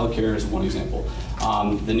example. Childcare is one example.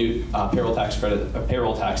 The new payroll tax credit,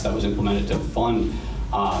 payroll tax that was implemented to fund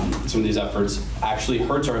some of these efforts actually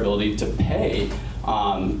hurts our ability to pay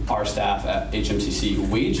our staff at HMCC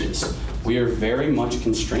wages. We are very much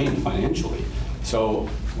constrained financially. So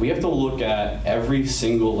we have to look at every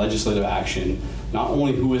single legislative action, not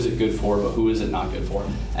only who is it good for, but who is it not good for.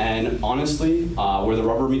 And honestly, where the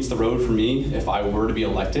rubber meets the road for me, if I were to be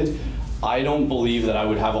elected, I don't believe that I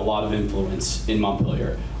would have a lot of influence in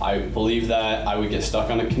Montpelier. I believe that I would get stuck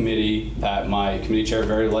on a committee, that my committee chair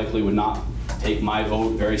very likely would not take my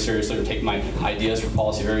vote very seriously or take my ideas for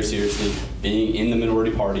policy very seriously, being in the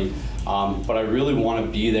minority party. But I really want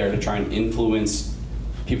to be there to try and influence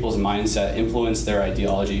people's mindset, influence their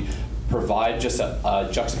ideology, provide just a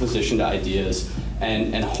juxtaposition to ideas,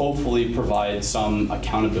 and hopefully provide some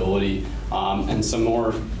accountability and some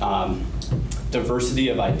more diversity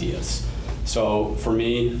of ideas. So for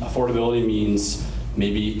me, affordability means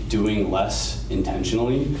maybe doing less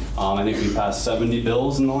intentionally. I think we passed 70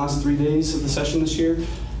 bills in the last 3 days of the session this year.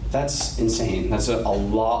 That's insane. That's a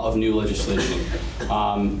lot of new legislation.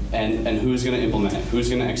 And who's going to implement it? Who's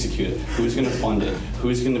going to execute it? Who's going to fund it?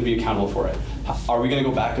 Who's going to be accountable for it? Are we going to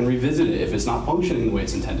go back and revisit it if it's not functioning the way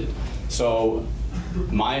it's intended? So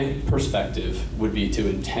my perspective would be to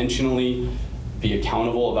intentionally be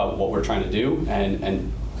accountable about what we're trying to do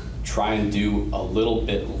and try and do a little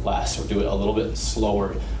bit less or do it a little bit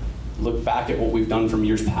slower. Look back at what we've done from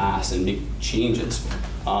years past and make changes.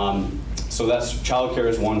 So that's childcare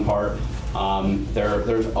is one part.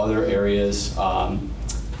 There's other areas,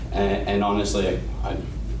 and honestly, I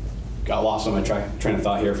got lost on my train of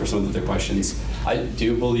thought here for some of the other questions. I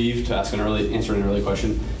do believe, to answer an early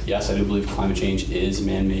question, yes, I do believe climate change is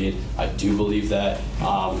man-made. I do believe that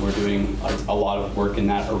we're doing a lot of work in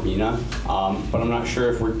that arena, but I'm not sure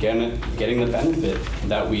if we're getting the benefit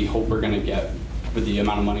that we hope we're going to get with the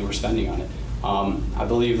amount of money we're spending on it. I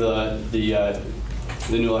believe the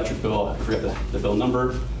new electric bill, I forget the bill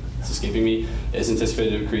number, it's escaping me, is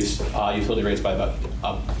anticipated to increase utility rates by about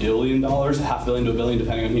 $1 billion, $500 million to $1 billion,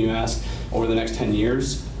 depending on who you ask, over the next 10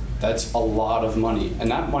 years. That's a lot of money.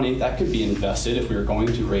 And that money, that could be invested if we were going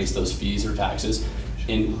to raise those fees or taxes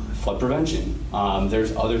in flood prevention.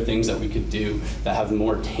 There's other things that we could do that have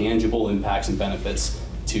more tangible impacts and benefits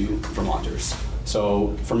to Vermonters.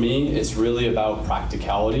 So for me, it's really about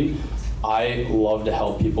practicality. I love to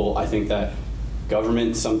help people. I think that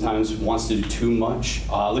government sometimes wants to do too much.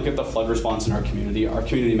 Look at the flood response in our community. Our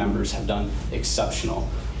community members have done exceptional.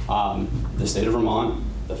 The state of Vermont,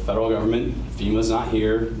 the federal government, FEMA's not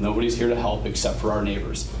here. Nobody's here to help except for our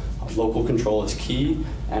neighbors. Local control is key,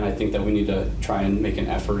 and I think that we need to try and make an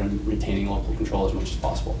effort in retaining local control as much as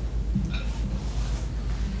possible.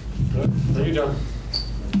 Good. Thank you, John.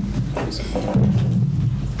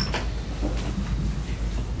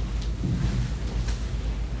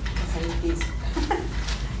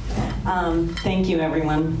 Thank you,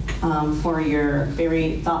 everyone, for your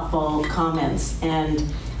very thoughtful comments and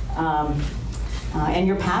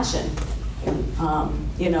your passion.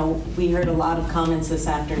 You know, we heard a lot of comments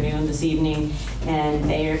this evening, and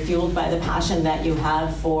they are fueled by the passion that you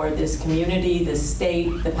have for this community, this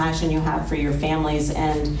state, the passion you have for your families,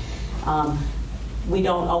 and we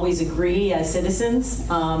don't always agree as citizens,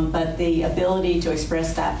 but the ability to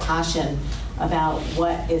express that passion about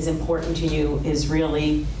what is important to you is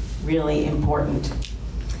really, really important.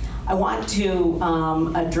 I want to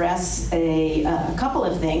address a couple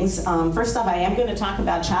of things. First off, I am going to talk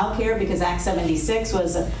about childcare because Act 76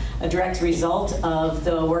 was a direct result of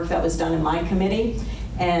the work that was done in my committee.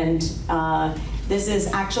 And this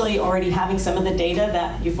is actually already having some of the data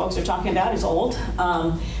that you folks are talking about is old.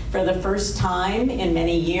 For the first time in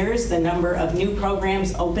many years, the number of new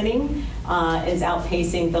programs opening is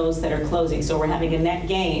outpacing those that are closing. So we're having a net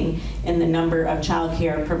gain in the number of child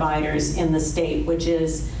care providers in the state, which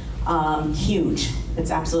is huge.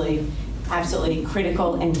 It's absolutely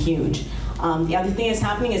critical and huge. The other thing that's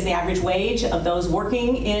happening is the average wage of those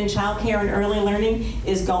working in child care and early learning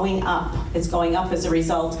is going up. It's going up as a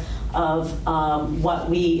result of what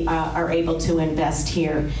we are able to invest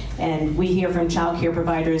here. And we hear from child care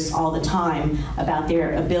providers all the time about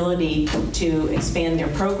their ability to expand their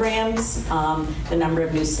programs. The number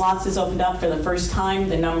of new slots has opened up for the first time.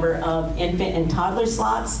 The number of infant and toddler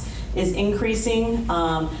slots is increasing.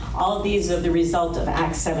 All of these are the result of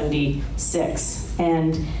Act 76.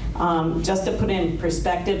 And just to put in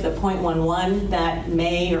perspective, the .11 that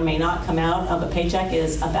may or may not come out of a paycheck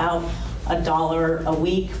is about $1 a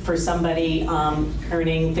week for somebody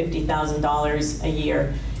earning $50,000 a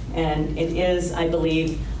year. And it is, I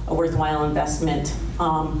believe, a worthwhile investment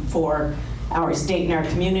for our state and our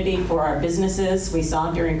community, for our businesses. We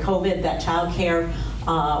saw during COVID that childcare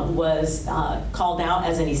was called out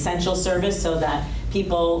as an essential service so that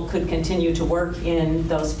people could continue to work in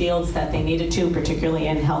those fields that they needed to, particularly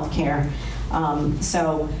in healthcare.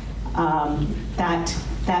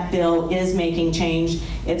 That bill is making change.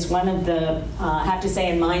 It's one of the, I have to say,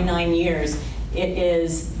 in my 9 years, it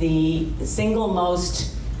is the single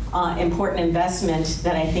most important investment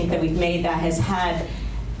that I think that we've made that has had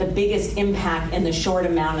the biggest impact in the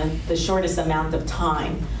shortest amount of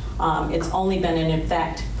time. It's only been in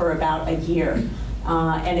effect for about a year,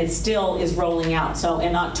 and it still is rolling out. So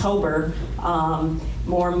in October,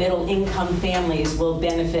 more middle-income families will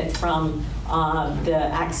benefit from the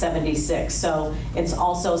Act 76. So it's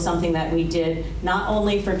also something that we did not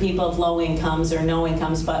only for people of low incomes or no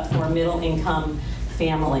incomes, but for middle-income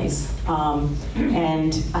families.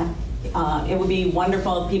 It would be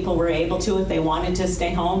wonderful if people were able to, if they wanted to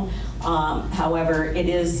stay home. However, it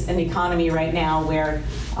is an economy right now where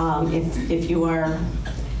if you are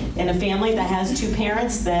in a family that has 2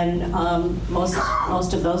 parents, then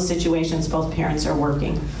most of those situations, both parents are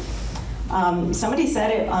working. Somebody said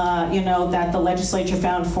it, that the legislature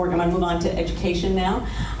found, I'm going to move on to education now.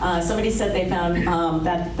 Somebody said they found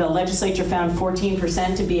that the legislature found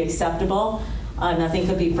 14% to be acceptable. Nothing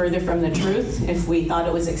could be further from the truth. If we thought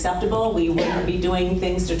it was acceptable, we wouldn't be doing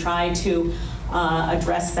things to try to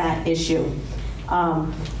address that issue.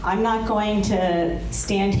 I'm not going to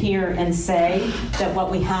stand here and say that what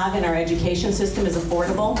we have in our education system is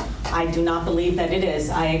affordable. I do not believe that it is.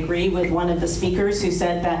 I agree with one of the speakers who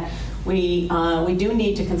said that we do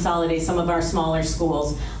need to consolidate some of our smaller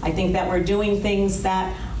schools. I think that we're doing things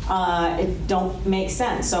that it don't make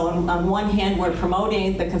sense. So on one hand, we're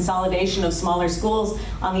promoting the consolidation of smaller schools.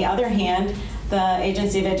 On the other hand, the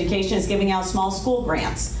Agency of Education is giving out small school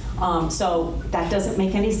grants. So that doesn't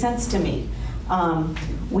make any sense to me.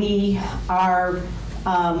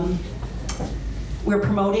 We're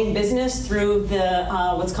promoting business through the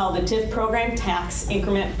what's called the TIF program, tax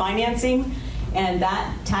increment financing, and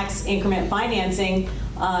that tax increment financing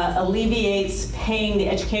alleviates paying the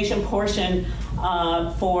education portion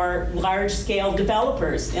for large-scale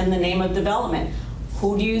developers in the name of development.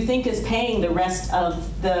 Who do you think is paying the rest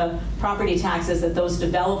of the property taxes that those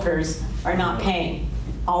developers are not paying?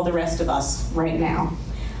 All the rest of us right now.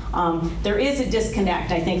 There is a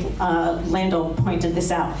disconnect. I think Landell pointed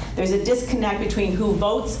this out. There's a disconnect between who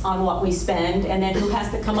votes on what we spend and then who has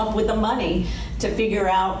to come up with the money to figure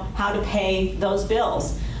out how to pay those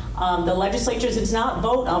bills. The legislature does not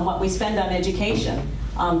vote on what we spend on education.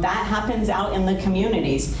 That happens out in the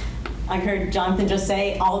communities. I heard Jonathan just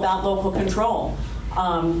say all about local control.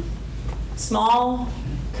 Small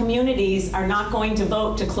communities are not going to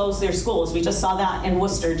vote to close their schools. We just saw that in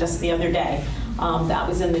Worcester just the other day. That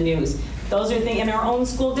was in the news. Those are things in our own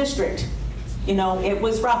school district. You know, it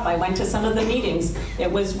was rough. I went to some of the meetings.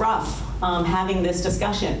 It was rough having this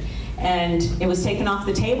discussion. And it was taken off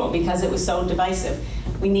the table because it was so divisive.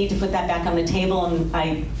 We need to put that back on the table, and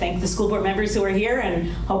I thank the school board members who are here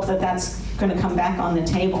and hope that that's going to come back on the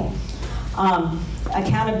table.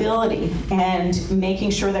 Accountability and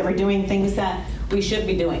making sure that we're doing things that we should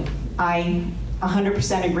be doing. I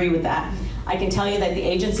 100% agree with that. I can tell you that the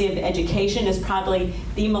Agency of Education is probably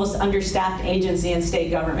the most understaffed agency in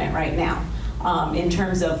state government right now in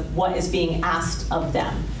terms of what is being asked of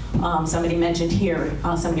them. Somebody mentioned here,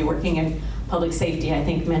 somebody working in public safety, I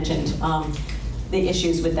think, mentioned the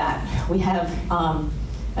issues with that. We have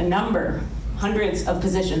a number, hundreds of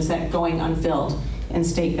positions that are going unfilled in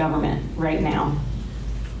state government right now.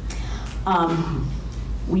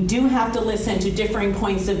 We do have to listen to differing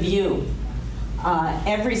points of view.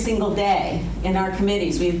 Every single day in our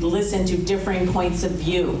committees, we listen to differing points of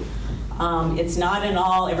view. It's not at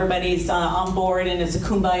all everybody's on board and it's a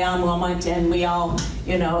kumbaya moment and we all,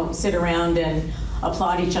 you know, sit around and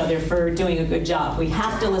applaud each other for doing a good job. We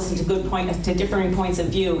have to listen to differing points of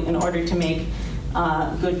view in order to make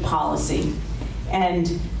good policy.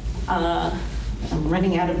 And I'm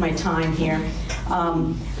running out of my time here.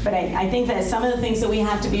 But I think that some of the things that we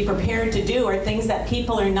have to be prepared to do are things that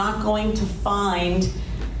people are not going to find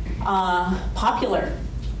popular.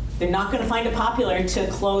 They're not going to find it popular to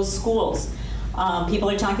close schools. People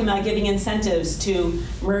are talking about giving incentives to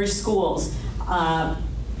merge schools.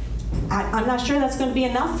 I'm not sure that's going to be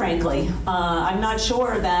enough, frankly. I'm not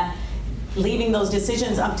sure that leaving those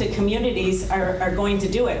decisions up to communities are going to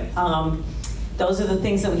do it. Those are the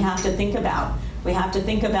things that we have to think about. We have to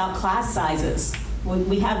think about class sizes.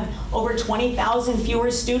 We have over 20,000 fewer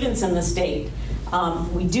students in the state.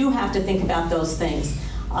 We do have to think about those things.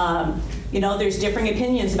 You know, there's differing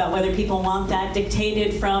opinions about whether people want that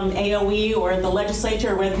dictated from AOE or the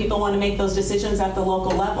legislature, or whether people want to make those decisions at the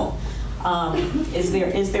local level. Is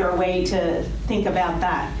there a way to think about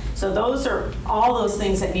that? So those are all those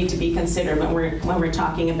things that need to be considered when we're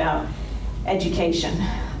talking about education.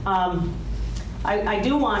 I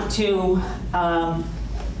do want to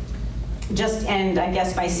just end, I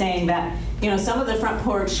guess, by saying that, you know, some of the Front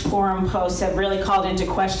Porch Forum posts have really called into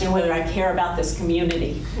question whether I care about this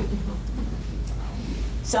community.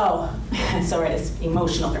 So, sorry, it's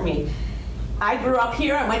emotional for me. I grew up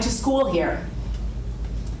here, I went to school here.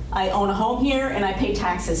 I own a home here, and I pay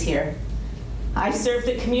taxes here. I've served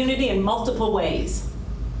the community in multiple ways.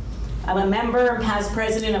 I'm a member and past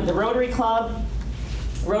president of the Rotary Club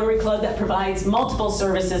that provides multiple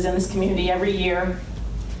services in this community every year.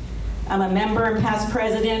 I'm a member and past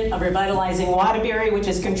president of Revitalizing Waterbury, which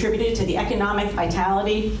has contributed to the economic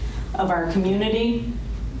vitality of our community.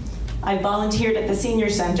 I volunteered at the Senior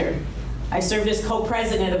Center. I served as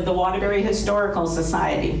co-president of the Waterbury Historical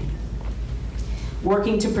Society,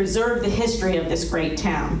 working to preserve the history of this great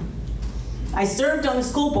town. I served on the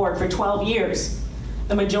school board for 12 years,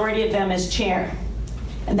 the majority of them as chair.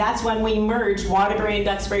 And that's when we merged Waterbury and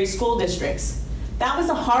Duxbury school districts. That was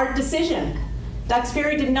a hard decision.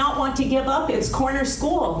 Duxbury did not want to give up its corner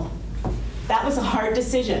school. That was a hard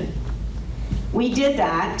decision. We did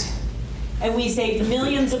that, and we saved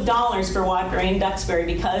millions of dollars for Waterbury and Duxbury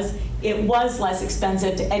because it was less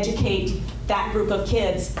expensive to educate that group of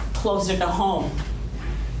kids closer to home.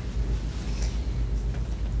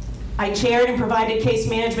 I chaired and provided case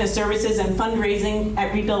management services and fundraising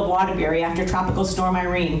at Rebuild Waterbury after Tropical Storm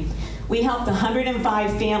Irene. We helped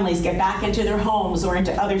 105 families get back into their homes or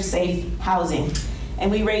into other safe housing, and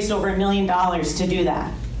we raised over $1 million to do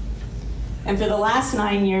that. And for the last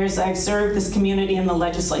 9 years, I've served this community in the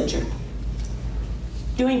legislature,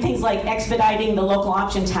 doing things like expediting the local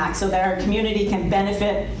option tax so that our community can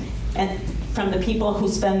benefit from the people who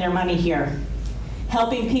spend their money here,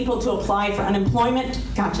 helping people to apply for unemployment,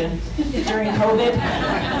 during COVID.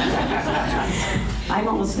 I'm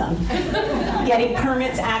almost done. Getting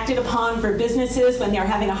permits acted upon for businesses when they're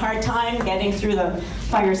having a hard time getting through the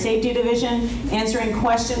fire safety division, answering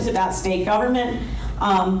questions about state government.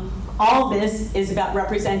 All this is about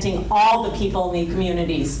representing all the people in the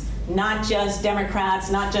communities, not just Democrats,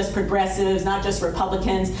 not just progressives, not just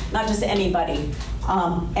Republicans, not just anybody,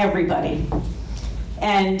 everybody.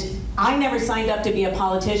 And I never signed up to be a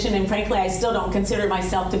politician, and frankly, I still don't consider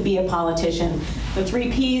myself to be a politician. The 3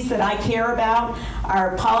 Ps that I care about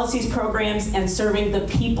are policies, programs, and serving the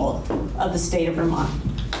people of the state of Vermont.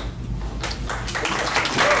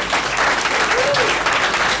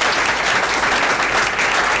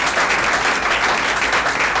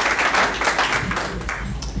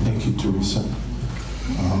 Thank you, Teresa.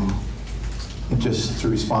 Just to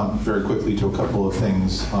respond very quickly to a couple of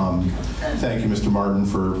things. Thank you, Mr. Martin,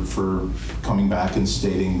 for coming back and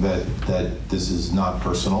stating that this is not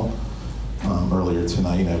personal earlier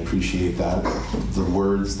tonight. I appreciate that. The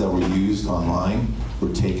words that were used online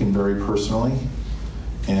were taken very personally,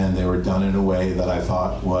 and they were done in a way that I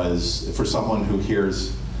thought was, for someone who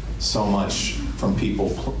hears so much from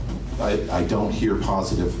people, I don't hear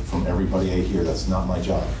positive from everybody I hear. That's not my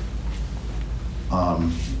job.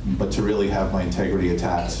 But to really have my integrity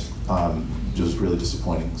attacked was really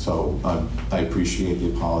disappointing. So I appreciate the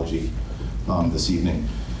apology this evening.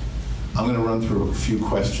 I'm going to run through a few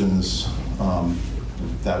questions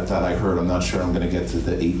that I heard. I'm not sure I'm going to get to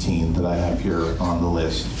the 18 that I have here on the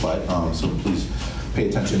list, but so please pay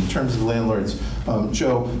attention. In terms of landlords,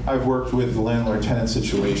 Joe, I've worked with the landlord-tenant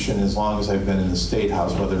situation as long as I've been in the State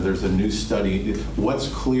House, whether there's a new study. What's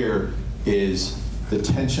clear is the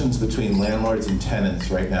tensions between landlords and tenants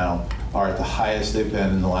right now are at the highest they've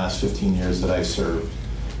been in the last 15 years that I've served.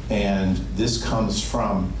 And this comes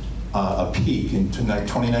from a peak in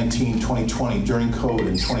 2019, 2020, during COVID,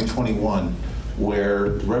 in 2021, where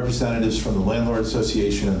representatives from the Landlord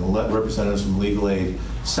Association and the representatives from Legal Aid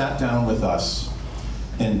sat down with us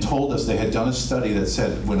and told us they had done a study that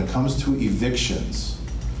said when it comes to evictions,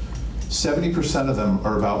 70% of them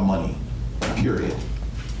are about money, period.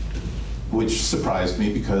 Which surprised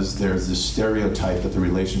me because there's this stereotype that the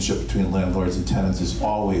relationship between landlords and tenants is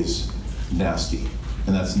always nasty,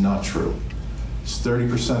 and that's not true. It's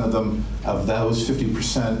 30% of them, of those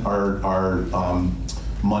 50% are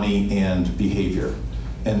money and behavior.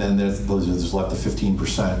 And then there's left the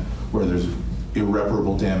 15% where there's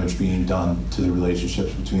irreparable damage being done to the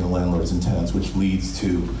relationships between the landlords and tenants, which leads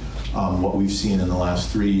to what we've seen in the last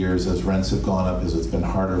 3 years as rents have gone up, as it's been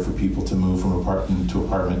harder for people to move from apartment to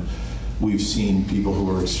apartment. We've seen people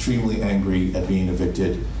who are extremely angry at being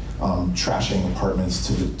evicted, trashing apartments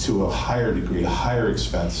to a higher degree, a higher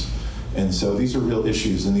expense. And so these are real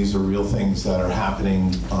issues, and these are real things that are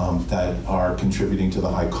happening that are contributing to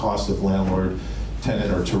the high cost of landlord,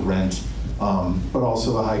 tenant, or to rent, but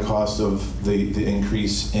also the high cost of the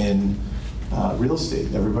increase in real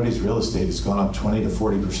estate. Everybody's real estate has gone up 20 to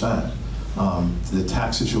 40%. The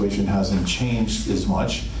tax situation hasn't changed as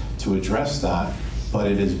much to address that,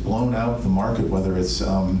 but it has blown out the market, whether it's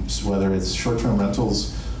short-term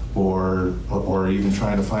rentals or even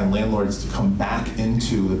trying to find landlords to come back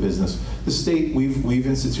into the business. The state, we've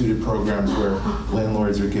instituted programs where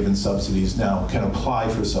landlords are given subsidies now, can apply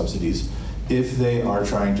for subsidies if they are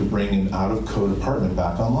trying to bring an out-of-code apartment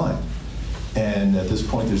back online. And at this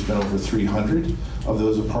point, there's been over 300 of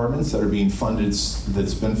those apartments that are being funded,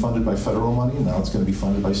 that's been funded by federal money, and now it's going to be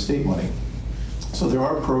funded by state money. So there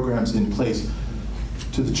are programs in place.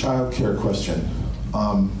 To the child care question,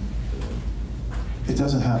 it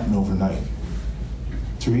doesn't happen overnight.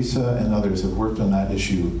 Teresa and others have worked on that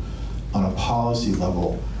issue on a policy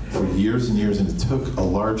level for years and years, and it took a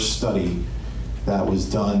large study that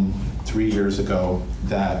was done 3 years ago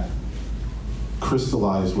that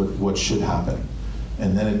crystallized what should happen.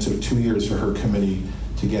 And then it took 2 years for her committee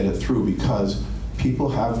to get it through, because people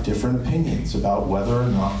have different opinions about whether or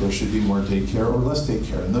not there should be more daycare or less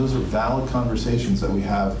daycare. And those are valid conversations that we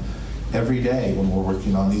have every day when we're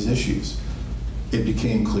working on these issues. It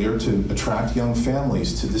became clear to attract young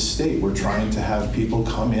families to this state. We're trying to have people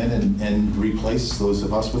come in and replace those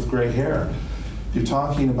of us with gray hair. You're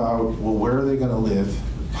talking about, well, where are they going to live?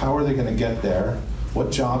 How are they going to get there?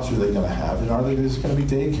 What jobs are they going to have? And are there going to be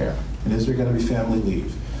daycare? And is there going to be family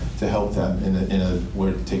leave to help them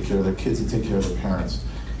where to take care of their kids and take care of their parents?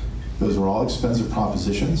 Those are all expensive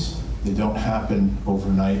propositions. They don't happen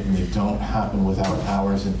overnight, and they don't happen without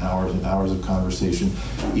hours and hours and hours of conversation,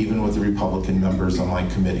 even with the Republican members on my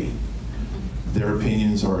committee. Their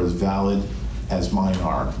opinions are as valid as mine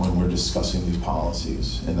are when we're discussing these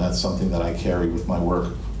policies, and that's something that I carry with my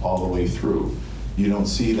work all the way through. You don't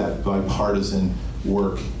see that bipartisan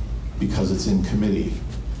work because it's in committee.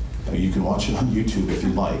 You can watch it on YouTube if you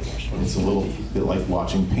like. It's a little bit like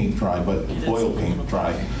watching paint dry, but oil paint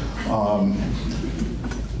dry.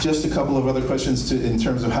 Just a couple of other questions in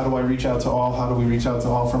terms of how do I reach out to all? How do we reach out to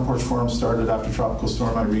all? Front Porch Forum started after Tropical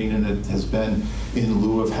Storm Irene, and it has been in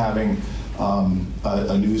lieu of having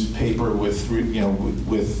a newspaper with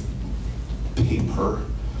paper,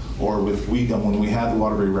 or with when we had the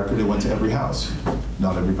Waterbury Record, it went to every house.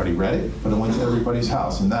 Not everybody read it, but it went to everybody's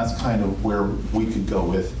house, and that's kind of where we could go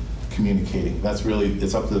with communicating. That's really,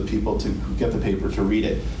 it's up to the people to get the paper to read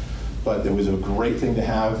it. But it was a great thing to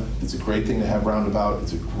have. It's a great thing to have Roundabout.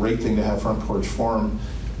 It's a great thing to have Front Porch Forum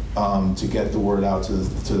to get the word out to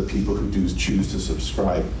the people who do choose to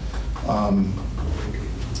subscribe.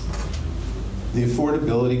 The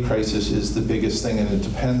affordability crisis is the biggest thing, and it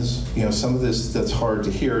depends, some of this that's hard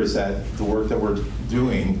to hear is that the work that we're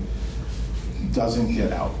doing doesn't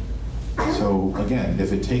get out. So again,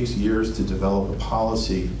 if it takes years to develop a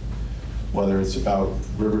policy, whether it's about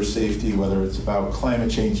river safety, whether it's about climate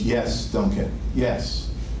change, yes, Duncan, yes.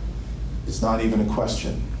 It's not even a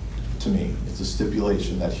question to me. It's a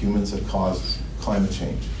stipulation that humans have caused climate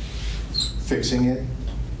change. Fixing it,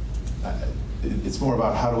 it's more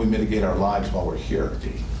about how do we mitigate our lives while we're here?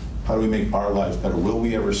 How do we make our lives better? Will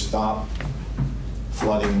we ever stop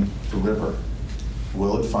flooding the river?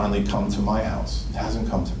 Will it finally come to my house? It hasn't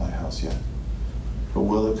come to my house yet. But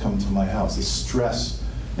will it come to my house? The stress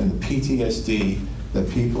and the PTSD that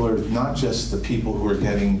people are, not just the people who are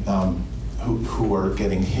getting who are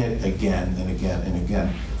getting hit again and again and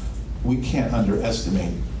again. We can't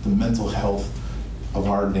underestimate the mental health of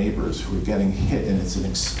our neighbors who are getting hit, and it's an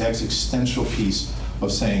existential piece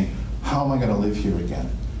of saying, how am I going to live here again?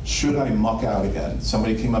 Should I muck out again?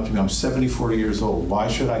 Somebody came up to me, I'm 74 years old, why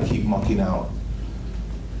should I keep mucking out?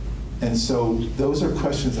 And so those are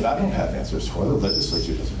questions that I don't have answers for, the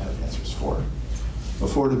legislature doesn't have answers for.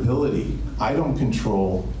 Affordability, I don't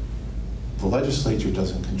control, the legislature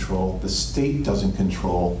doesn't control, the state doesn't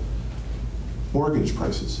control mortgage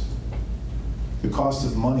prices. The cost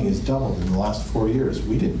of money has doubled in the last 4 years.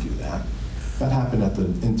 We didn't do that. That happened at the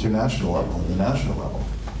international level and the national level.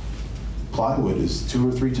 Plywood is 2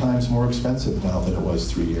 or 3 times more expensive now than it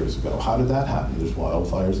was 3 years ago. How did that happen? There's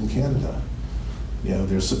wildfires in Canada. You know,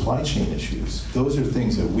 there's supply chain issues. Those are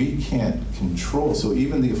things that we can't control. So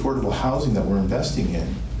even the affordable housing that we're investing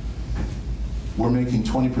in, we're making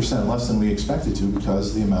 20% less than we expected to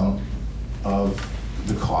because the amount of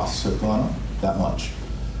the costs have gone up that much.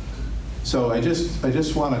 So I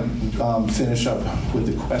just want to finish up with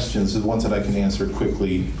the questions, the ones that I can answer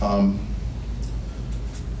quickly.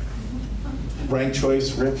 Rank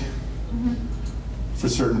choice, Rick? For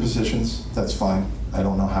certain positions, that's fine. I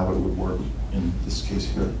don't know how it would work in this case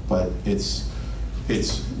here, but it's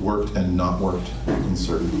worked and not worked in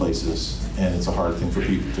certain places, and it's a hard thing for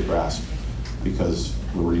people to grasp because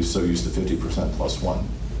we're so used to 50% plus one.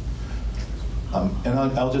 And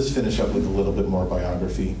I'll just finish up with a little bit more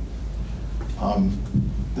biography.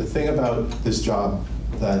 The thing about this job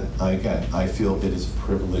that, again, I feel it is a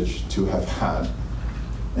privilege to have had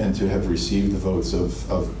and to have received the votes of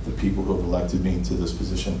the people who have elected me to this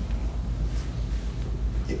position.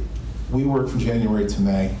 We work from January to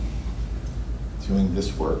May doing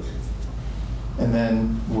this work. And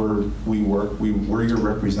then we're your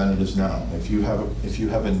representatives now. If you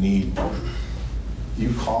have a need,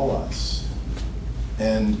 you call us.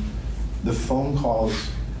 And the phone calls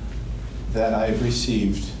that I've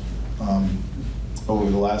received over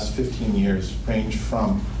the last 15 years range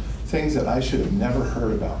from things that I should have never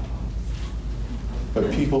heard about. But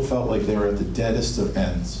people felt like they were at the deadest of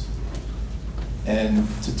ends. And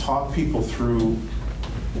to talk people through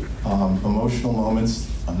emotional moments,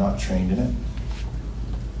 I'm not trained in it.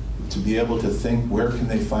 To be able to think, where can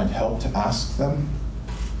they find help, to ask them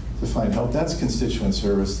to find help, that's constituent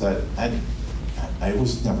service that I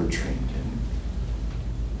was never trained in.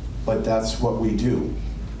 But that's what we do.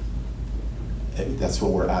 That's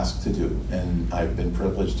what we're asked to do. And I've been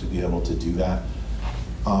privileged to be able to do that.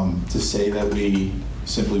 To say that we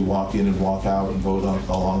simply walk in and walk out and vote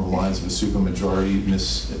along the lines of a supermajority,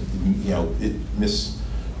 it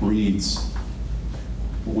misreads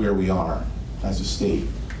where we are as a state.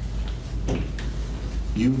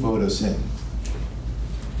 You vote us in.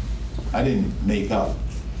 I didn't make up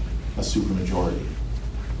a supermajority.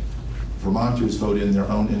 Vermonters vote in their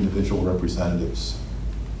own individual representatives.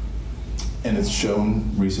 And it's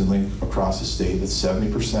shown recently across the state that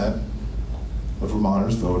 70% of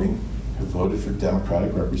Vermonters voting have voted for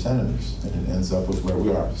Democratic representatives, and it ends up with where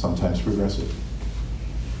we are, sometimes progressive.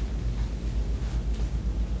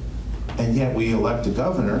 And yet we elect a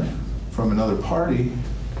governor from another party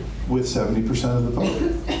with 70% of the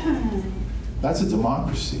vote. That's a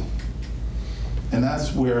democracy. And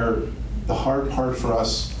that's where the hard part for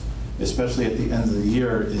us, especially at the end of the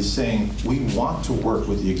year, is saying we want to work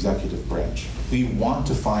with the executive branch. We want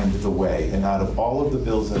to find the way, and out of all of the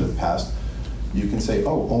bills that have passed, you can say,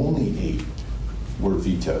 oh, only 8 were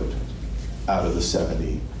vetoed out of the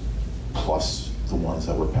 70, plus the ones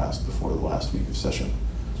that were passed before the last week of session.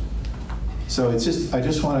 So it's just, I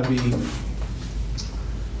just want to be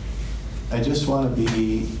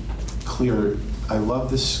clear. I love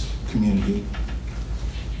this community.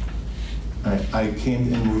 I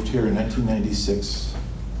came and moved here in 1996.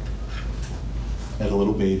 Had a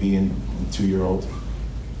little baby and a 2-year-old.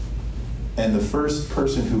 And the first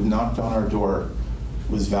person who knocked on our door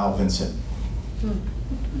was Val Vincent.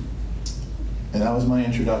 And that was my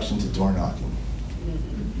introduction to door knocking.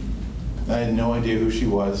 I had no idea who she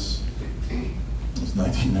was. It was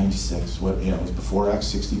 1996. It was before Act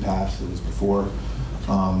 60 passed. It was before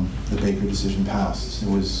the Baker decision passed. It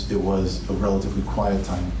was a relatively quiet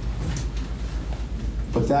time.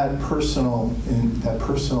 But that personal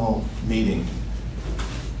meeting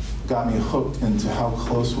got me hooked into how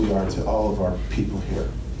close we are to all of our people here,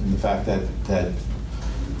 and the fact that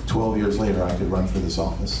 12 years later I could run for this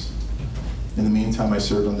office. In the meantime, I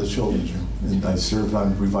served on the Children's Room, and I served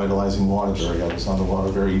on revitalizing Waterbury. I was on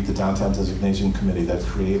the Downtown Designation Committee that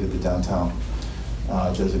created the downtown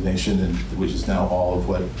designation, which is now all of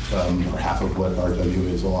what, or half of what RW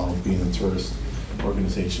is, along with being a tourist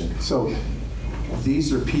organization. So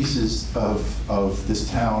these are pieces of this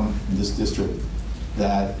town, this district,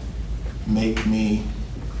 that make me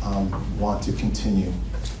want to continue.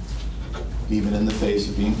 Even in the face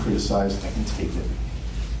of being criticized, I can take it.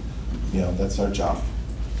 That's our job.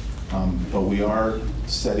 But we are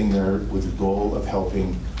sitting there with the goal of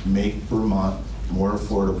helping make Vermont more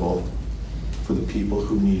affordable for the people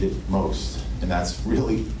who need it most. And that's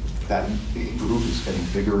really, that group is getting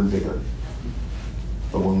bigger and bigger.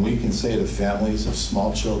 But when we can say to families of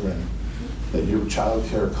small children that your child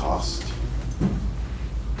care costs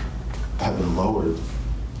have been lowered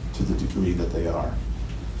to the degree that they are,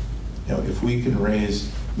 if we can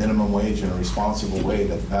raise minimum wage in a responsible way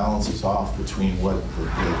that balances off between what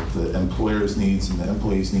the employer's needs and the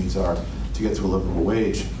employee's needs are, to to get to a livable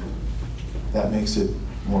wage, that makes it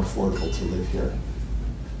more affordable to live here.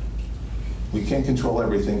 We can't control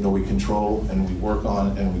everything, but we control and we work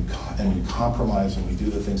on and we compromise and we do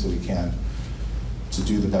the things that we can to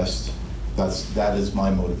do the best. That is my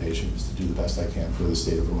motivation, is to do the best I can for the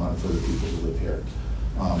state of Vermont and for the people who live here.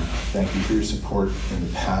 Thank you for your support in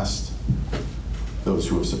the past. Those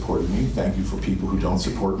who have supported me, thank you for people who don't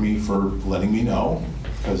support me for letting me know,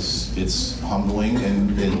 because it's humbling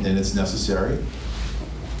and it's necessary.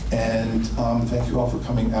 And thank you all for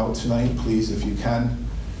coming out tonight. Please, if you can,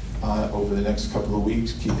 over the next couple of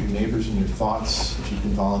weeks, keep your neighbors in your thoughts. If you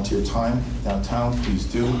can volunteer time downtown, please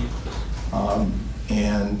do.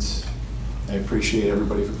 And I appreciate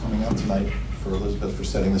everybody for coming out tonight, for Elizabeth for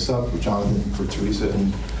setting this up, for Jonathan, for Teresa,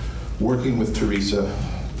 and working with Teresa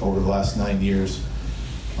over the last 9 years,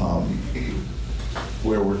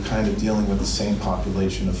 where we're kind of dealing with the same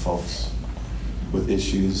population of folks with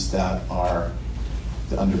issues that are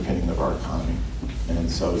the underpinning of our economy. And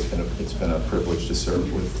so it's been a privilege to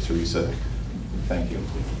serve with Teresa. Thank you.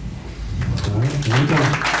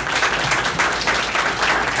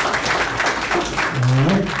 All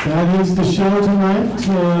right, that is the show tonight.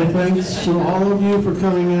 Thanks to all of you for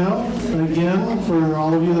coming out. Again, for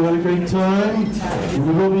all of you that had a great time.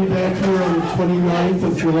 We will be back here on the 29th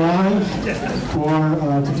of July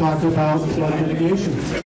to talk about flood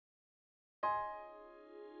mitigation.